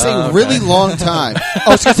 Just saying a really long time.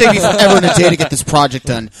 Oh, it's going to take me forever and a day to get this project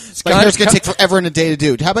done. It's going to take forever and a day to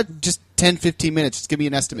do. How about just 10, 15 minutes? Just give me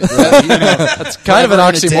an estimate. That's kind of an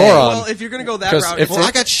oxymoron. Well, if you're going to go that route... Well,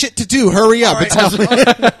 I got shit to do. Hurry up. Right.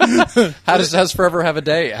 How does forever have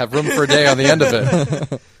room for a day on the end of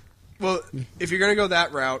it? Well, if you're going to go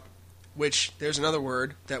that route, which there's another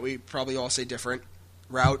word that we probably all say different.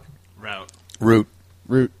 Route. Root.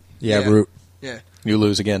 Yeah, root. Yeah. You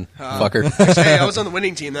lose again, fucker. Hey, I was on the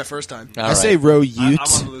winning team that first time. All I right. say row ute.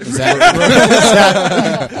 I'm on the Is that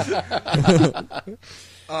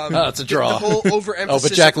It's a draw. The whole overemphasis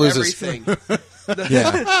but Jack of loses. everything.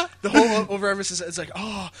 The whole overemphasis. It's like,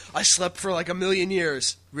 oh, I slept for like 1,000,000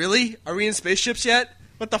 years. Really? Are we in spaceships yet?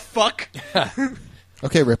 What the fuck?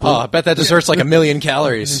 Okay, Ripley. Oh, I bet that dessert's like 1,000,000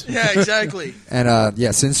 calories. Yeah, exactly. And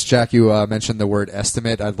since Jack, you mentioned the word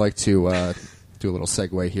estimate, I'd like to do a little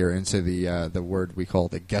segue here into the word we call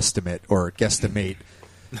the guesstimate or guesstimate,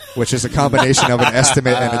 which is a combination of an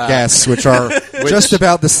estimate and a guess, which are just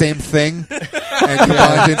about the same thing and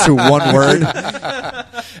combined into one word.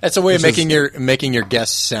 That's a way of making your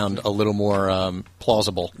guess sound a little more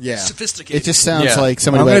plausible. Yeah, Sophisticated. It just sounds Yeah. like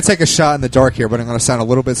somebody. I'm going to take a shot in the dark here, but I'm going to sound a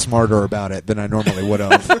little bit smarter about it than I normally would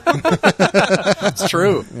have. That's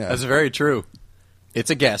true. Yeah. That's very true. It's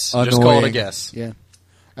a guess. Annoying. Just call it a guess. Yeah.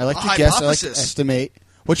 I like A to guess. I like to hypothesis. estimate.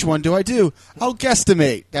 Which one do I do? I'll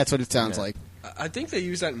guesstimate. That's what it sounds like. I think they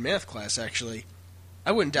use that in math class, actually.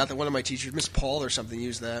 I wouldn't doubt that one of my teachers, Miss Paul or something,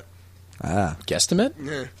 used that. Guesstimate?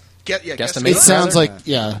 Yeah. Guesstimate? Guesstimate. It sounds like,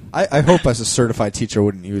 yeah. I hope as a certified teacher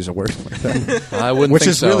wouldn't use a word like that, I wouldn't which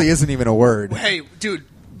think is so. really isn't even a word. Hey, dude,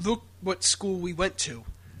 look what school we went to.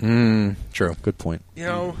 True. Good point. You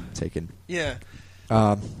know? Taken. Yeah.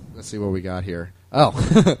 Let's see what we got here. Oh,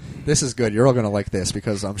 this is good. You're all going to like this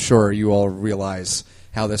because I'm sure you all realize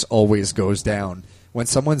how this always goes down. When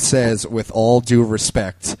someone says, with all due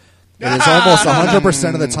respect, it is almost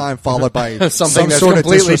 100% of the time followed by Something some that's sort of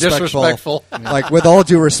completely disrespectful. disrespectful. Like, with all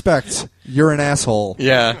due respect, you're an asshole.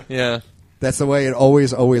 Yeah. That's the way it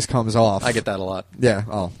always comes off. I get that a lot. Yeah,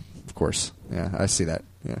 oh, of course. Yeah, I see that.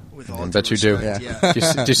 Yeah, With all I due bet you do. respect,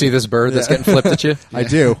 Yeah. Do you see this bird that's getting flipped at you? I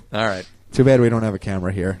do. All right. Too bad we don't have a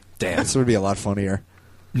camera here. Damn. This would be a lot funnier.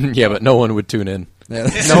 Yeah, but no one would tune in. Yeah.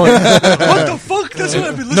 No one, What the fuck? That's what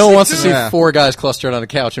I've been listening no one wants to to. see Yeah. 4 guys clustered on a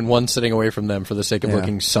couch and one sitting away from them for the sake of Yeah.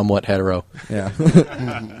 looking somewhat hetero. Yeah.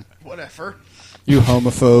 Whatever. You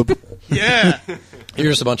homophobe. Yeah.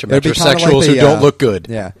 Here's a bunch of It'd be kinda metrosexuals like who the, don't look good.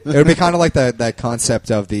 Yeah, it would be kind of like that concept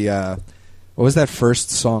of the what was that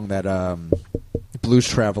first song that Blues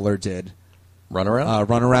Traveler did? Run around?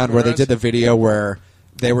 Run Around, where they did the video where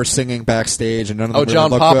they were singing backstage and none of them really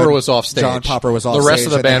John looked Popper good. was off stage. John Popper was off The stage. rest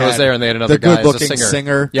of the and they band was had there, and they had another the guy as a good-looking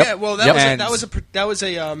singer. Yep. Yeah, well, that Yep. was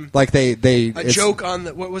a Like they a joke on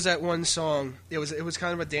the, what was that one song? It was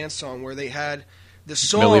kind of a dance song where they had the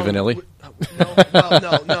song. Milli Vanilli?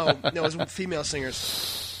 No, it was female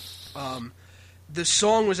singers. The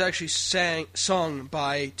song was actually sung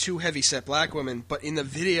by 2 heavyset black women, but in the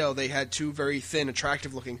video they had 2 very thin,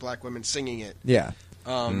 attractive-looking black women singing it. Yeah.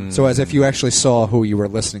 So as if you actually saw who you were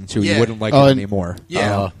listening to, Yeah. you wouldn't like Oh, it and- anymore.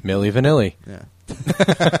 Yeah. Milli Vanilli. Yeah.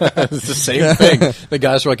 It's the same thing. The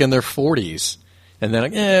guys were like in their 40s. And then,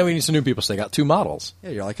 like, we need some new people. So they got 2 models. Yeah,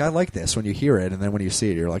 you're like, I like this when you hear it, and then when you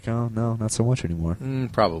see it, you're like, oh, no, not so much anymore.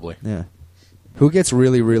 Probably. Yeah. Who gets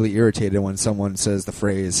really, really irritated when someone says the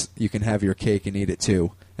phrase, you can have your cake and eat it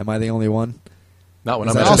too? Am I the only one? Not when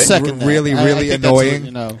Is I'm that at I'll a just second that. really, I really think that's annoying?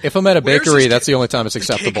 you know. If I'm at a Where's bakery, this that's the only time it's The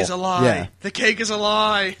acceptable. cake is a lie. Yeah. The cake is a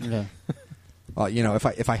lie. Yeah.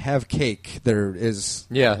 If I have cake, there is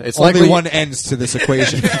Yeah, it's only likely one ends to this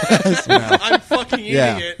equation. I'm fucking eating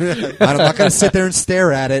Yeah. it. I'm not going to sit there and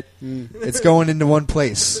stare at it. It's going into one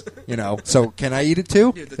place, So can I eat it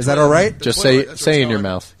too? Dude, the Is that toilet- all right? the Just toilet, that's say what's in your going.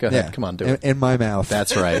 mouth. Go ahead. Come on, do it. In my mouth.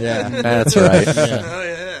 That's right. Yeah. That's right. Oh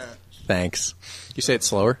yeah. Thanks. You say it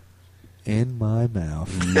slower? In my mouth.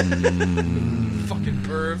 Fucking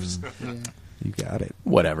pervs. You got it.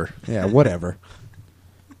 Whatever. Yeah, whatever.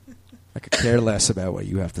 I could care less about what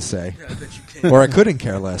you have to say. Yeah, I bet you can. Or I couldn't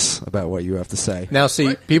care less about what you have to say. Now,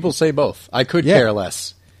 see, people say both. I could Yeah. care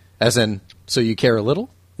less. As in, so you care a little?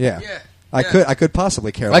 Yeah. Yeah. I could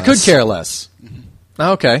possibly care less. I could care less.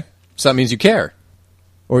 Okay. So that means you care.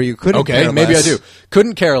 Or you couldn't Okay, care maybe less. I do.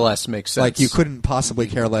 Couldn't care less makes sense. Like you couldn't possibly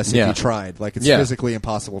care less if Yeah. you tried. Like it's Yeah. physically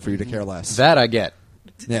impossible for you to care less. That I get.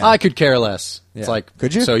 Yeah. I could care less. It's Yeah. like,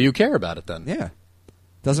 Could you? So you care about it then. Yeah.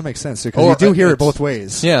 Doesn't make sense because Or, you do hear it it's- both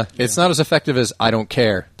ways. Yeah, it's not as effective as I don't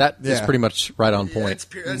care. That is Yeah. pretty much right on Yeah, point.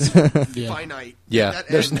 that's finite. Yeah, That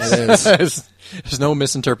there's, ends. there's no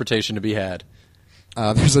misinterpretation to be had.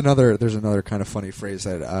 There's another kind of funny phrase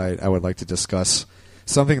that I would like to discuss.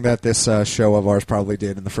 Something that this show of ours probably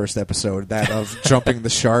did in the first episode, that of jumping the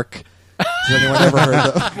shark. Has anyone ever heard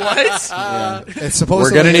of What? Yeah. It's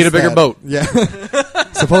supposedly We're gonna need it's a bigger that- boat. Yeah.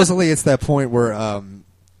 Supposedly it's that point where,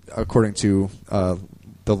 according to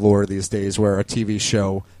the lore these days, where a TV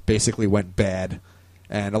show basically went bad.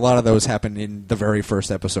 And a lot of those happen in the very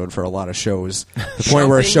first episode for a lot of shows. The point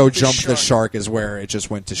where a show Jumping the jumped the shark. shark is where it just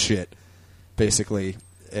went to shit. Basically,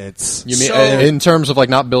 it's... You mean So- in terms of like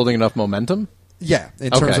not building enough momentum? Yeah, in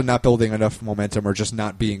terms Okay. of not building enough momentum or just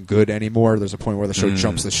not being good anymore, there's a point where the show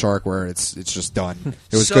jumps the shark where it's just done.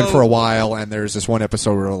 It was good So- for a while, and there's this one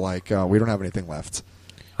episode where like we don't have anything left.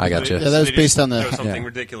 I gotcha. Yeah, that was They based just on the- throw something yeah.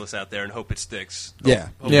 ridiculous out there and hope it sticks. Yeah.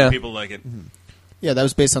 Hope Yeah. people like it. Yeah, that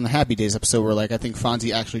was based on the Happy Days episode where, like, I think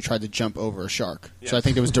Fonzie actually tried to jump over a shark. So I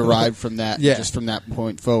think it was derived from that, just from that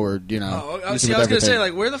point forward, you know. I was going to say,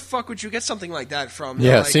 like, where the fuck would you get something like that from?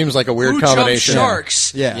 Yeah, like, it seems like a weird who combination. Jumps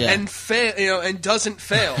sharks Yeah. and fail, and doesn't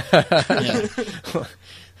fail. Yeah.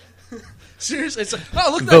 Seriously, it's like,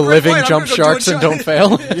 oh, look at The that great living white, I'm jump gonna go sharks do a and don't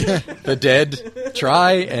fail. The dead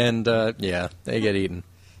try and they get eaten.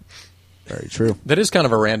 Very true. That is kind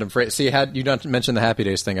of a random phrase. See, had you not mentioned the Happy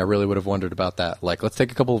Days thing, I really would have wondered about that. Like, let's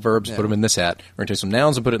take a couple of verbs, put them in this hat. We're going to take some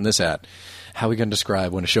nouns and put it in this hat. How are we going to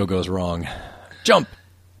describe when a show goes wrong? Jump.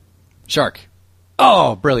 Shark.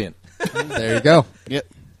 Oh, brilliant. There you go. Yep.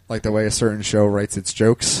 Like the way a certain show writes its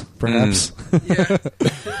jokes, perhaps. Yeah.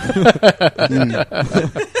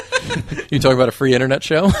 You talking about a free internet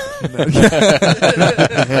show?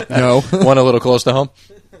 No. One a little close to home?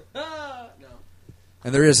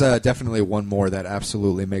 And there is definitely one more that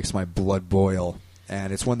absolutely makes my blood boil.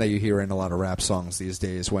 And it's one that you hear in a lot of rap songs these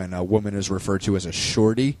days when a woman is referred to as a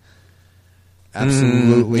shorty.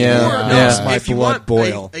 Absolutely yeah. makes Yeah. my If you blood want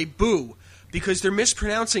boil. a boo, because they're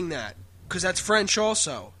mispronouncing that, because that's French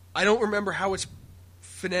also. I don't remember how it's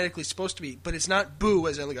phonetically supposed to be, but it's not boo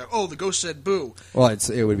as in like, oh, the ghost said boo. Well,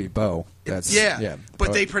 it would be Bo. That's Yeah.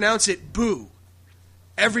 But they pronounce it boo.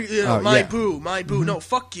 My boo. No,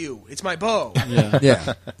 fuck you. It's my beau.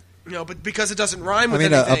 Yeah. But because it doesn't rhyme I with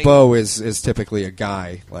mean, anything. a beau is typically a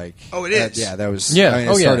guy. Like, Oh, it is? yeah, that was. Yeah. I mean,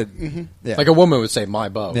 Oh, it yeah. started, yeah. Like a woman would say, my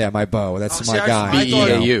beau. Yeah, my beau. That's Oh, my see, guy. I thought-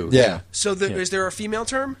 B-E-A-U. Yeah. So is there a female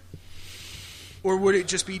term? Or would it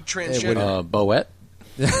just be transgender? Boet?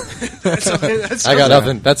 That's I got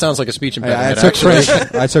nothing. That sounds like a speech I impediment. took actually.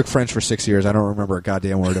 French. I took French for 6 years. I don't remember a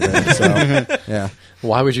goddamn word of it. So, yeah.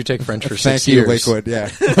 Why would you take French for Thank 6 you, years? Lakewood. Yeah.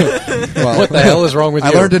 Well, What the hell is wrong with I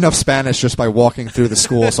you? learned enough Spanish just by walking through the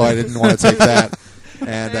school, so I didn't want to take that.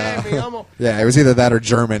 And Hey, mi amo. yeah, it was either that or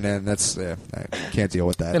German, and that's I can't deal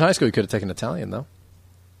with that. In high school, you could have taken Italian, though.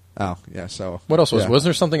 Oh, yeah. So What else was? yeah. Wasn't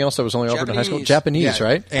there something else that was only offered in high school? Japanese. Japanese,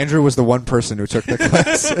 right? Andrew was the one person who took the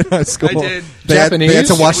class in high school. I did. They had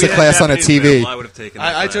to watch We the had class on a Japanese TV. available, I would have taken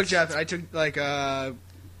that I class. took Japanese. I took like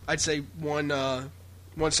I'd say one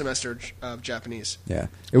semester of Japanese. Yeah,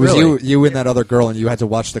 it was Really? you and that other girl, and you had to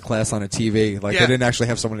watch the class on a TV. Like Yeah. they didn't actually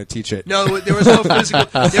have someone to teach it. No, there was no physical.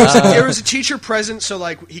 There was a teacher present, so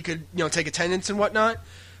like he could take attendance and whatnot.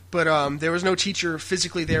 But there was no teacher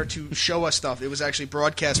physically there to show us stuff. It was actually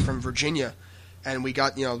broadcast from Virginia, and we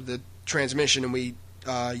got the transmission, and we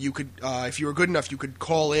you could if you were good enough, you could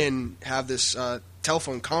call in, have this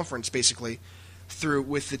telephone conference basically through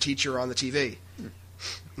with the teacher on the TV.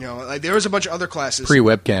 Like there was a bunch of other classes.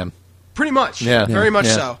 Pre-webcam. Pretty much. Yeah. Very much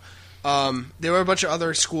Yeah. so. There were a bunch of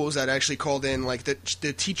other schools that actually called in, like the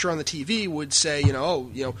teacher on the TV would say,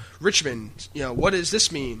 Richmond, what does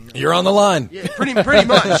this mean? You're on the line. Yeah, pretty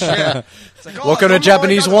much. Yeah. It's like, Welcome to come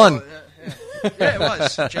Japanese on, one. Yeah, it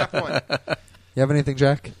was Jap 1. You have anything,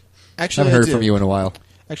 Jack? I Actually, haven't heard I do. from you in a while.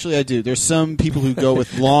 Actually, I do. There's some people who go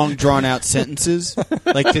with long, drawn-out sentences,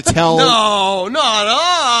 like to tell. No, not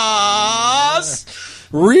us.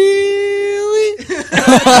 Really? Or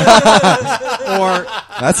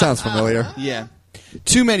That sounds familiar. yeah,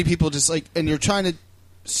 too many people just like, and you're trying to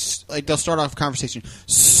like they'll start off a conversation.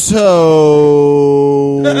 So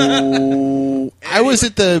I was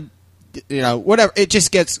at the, whatever. It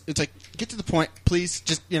just gets. It's like get to the point, please.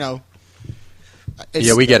 Just Yeah,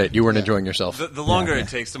 we get it. You weren't enjoying yourself. The longer it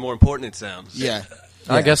takes, the more important it sounds. Yeah.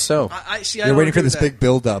 I guess so. I see. You're waiting for this big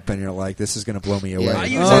build-up, and you're like, "This is going to blow me away." Yeah. I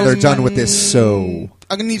And use when it- they're done with this, so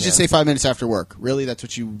I'm gonna need you to say 5 minutes after work. Really? That's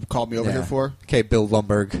what you called me over here for? Okay, Bill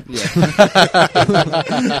Lumberg. Yeah.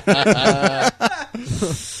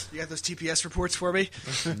 You got those TPS reports for me?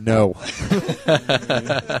 No.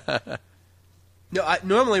 No.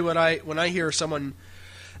 Normally, when I hear someone,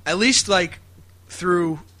 at least like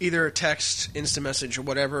through either a text, instant message, or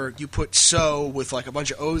whatever, you put "so" with like a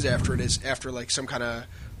bunch of O's after it is after like some kind of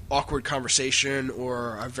awkward conversation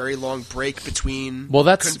or a very long break between. Well,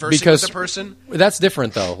 that's conversing because with the person. That's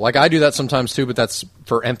different, though. Like I do that sometimes too, but that's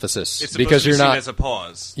for emphasis It's supposed because to be you're seen not. as a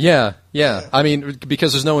pause. Yeah. I mean,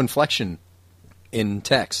 because there's no inflection in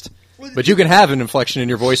text. But you can have an inflection in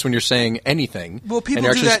your voice when you're saying anything, Well, people and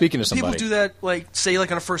you're do actually that. speaking to somebody. People do that, like say,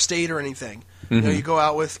 like on a first date or anything. You go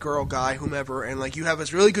out with girl, guy, whomever, and like you have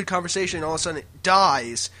this really good conversation, and all of a sudden it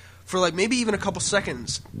dies for like maybe even a couple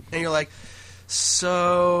seconds, and you're like,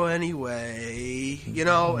 so anyway,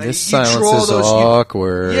 and This you draw silence is those.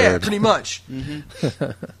 awkward. Yeah, pretty much.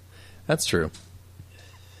 That's true.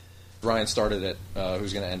 Ryan started it.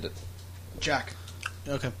 Who's going to end it? Jack,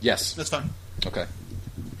 Okay. Yes. That's fine. Okay.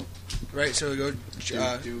 right? So we go.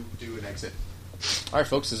 Do an exit. All right,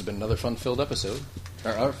 folks. This has been another fun-filled episode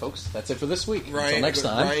All right, folks, that's it for this week. Ryan, Until next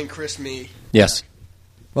time. Ryan, Chris, me. Yes.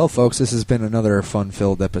 Well, folks, this has been another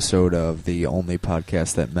fun-filled episode of the only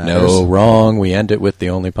podcast that matters. No, wrong. We end it with the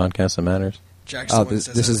only podcast that matters. Jack's the one that This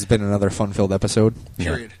says has been another fun-filled episode.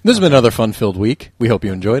 Period. This has been another fun-filled week. We hope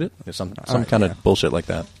you enjoyed it. There's some kind yeah. of bullshit like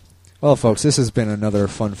that. Well, folks, this has been another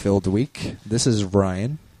fun-filled week. This is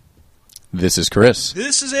Ryan. This is Chris.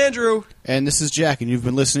 This is Andrew. And this is Jack, and you've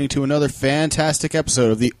been listening to another fantastic episode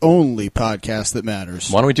of the only podcast that matters.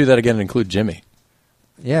 Why don't we do that again and include Jimmy?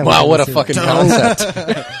 Yeah. Wow, what a let's fucking do concept.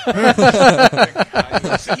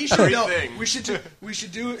 He should know. We should do it.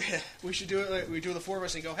 Like we do the four of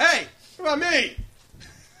us and go, "Hey, what about me?"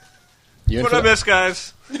 You in What for I that? miss,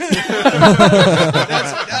 guys? That's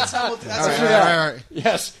how. That's All right.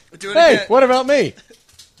 Yes. Do it Hey, again. what about me?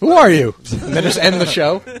 Who are you? And then just end the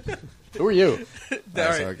show. Who are you? All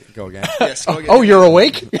that. right. So, go again. Yes, go again. Oh, you're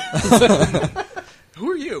awake?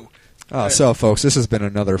 Who are you? So, folks, this has been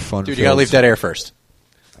another fun. Dude, you gotta leave dead air first.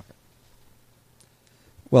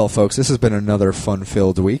 Well, folks, this has been another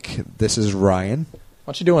fun-filled week. This is Ryan. Why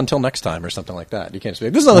don't you do until next time or something like that? You can't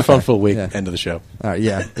speak. This is another fun-filled week. Yeah. End of the show. All right,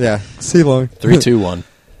 yeah. See you long. 3, 2, 1.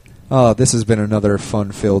 This has been another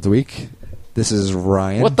fun-filled week. This is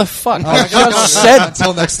Ryan. What the fuck? I just said.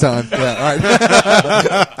 Until next time. Yeah, all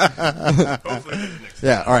right.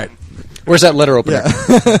 Yeah, all right. Where's that letter opener?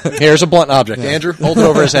 Here's a blunt object. Andrew, hold it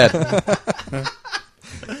over his head.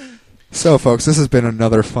 So, folks, this has been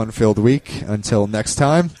another fun-filled week. Until next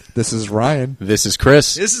time, this is Ryan. This is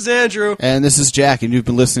Chris. This is Andrew. And this is Jack, and you've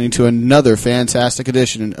been listening to another fantastic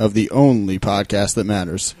edition of the only podcast that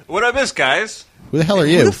matters. What I miss, guys? Who the hell are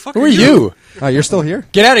you? Who are you? Oh, you're still here?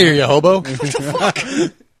 Get out of here, you hobo.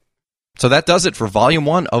 So that does it for Volume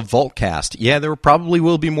 1 of VaultCast. Yeah, there probably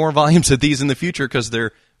will be more volumes of these in the future because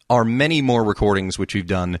there are many more recordings which we've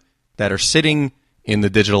done that are sitting in the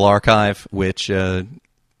digital archive, which at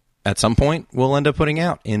some point we'll end up putting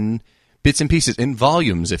out in bits and pieces, in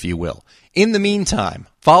volumes, if you will. In the meantime,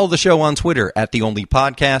 follow the show on Twitter at The Only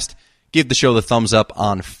Podcast. Give the show the thumbs up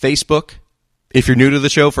on Facebook. If you're new to the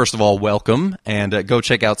show, first of all, welcome, and go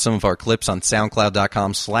check out some of our clips on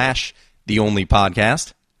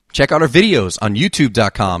SoundCloud.com/TheOnlyPodcast. Check out our videos on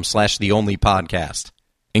YouTube.com/TheOnlyPodcast,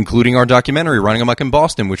 including our documentary, Running Amok in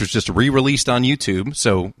Boston, which was just re-released on YouTube,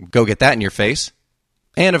 so go get that in your face.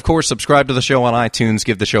 And, of course, subscribe to the show on iTunes,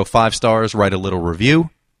 give the show 5 stars, write a little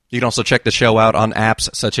review. You can also check the show out on apps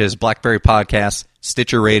such as BlackBerry Podcasts,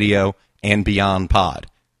 Stitcher Radio, and Beyond Pod.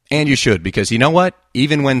 And you should, because you know what?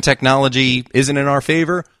 Even when technology isn't in our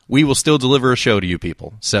favor, we will still deliver a show to you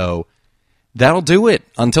people. So that'll do it.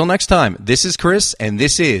 Until next time, this is Chris, and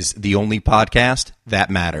this is The Only Podcast That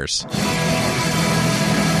Matters.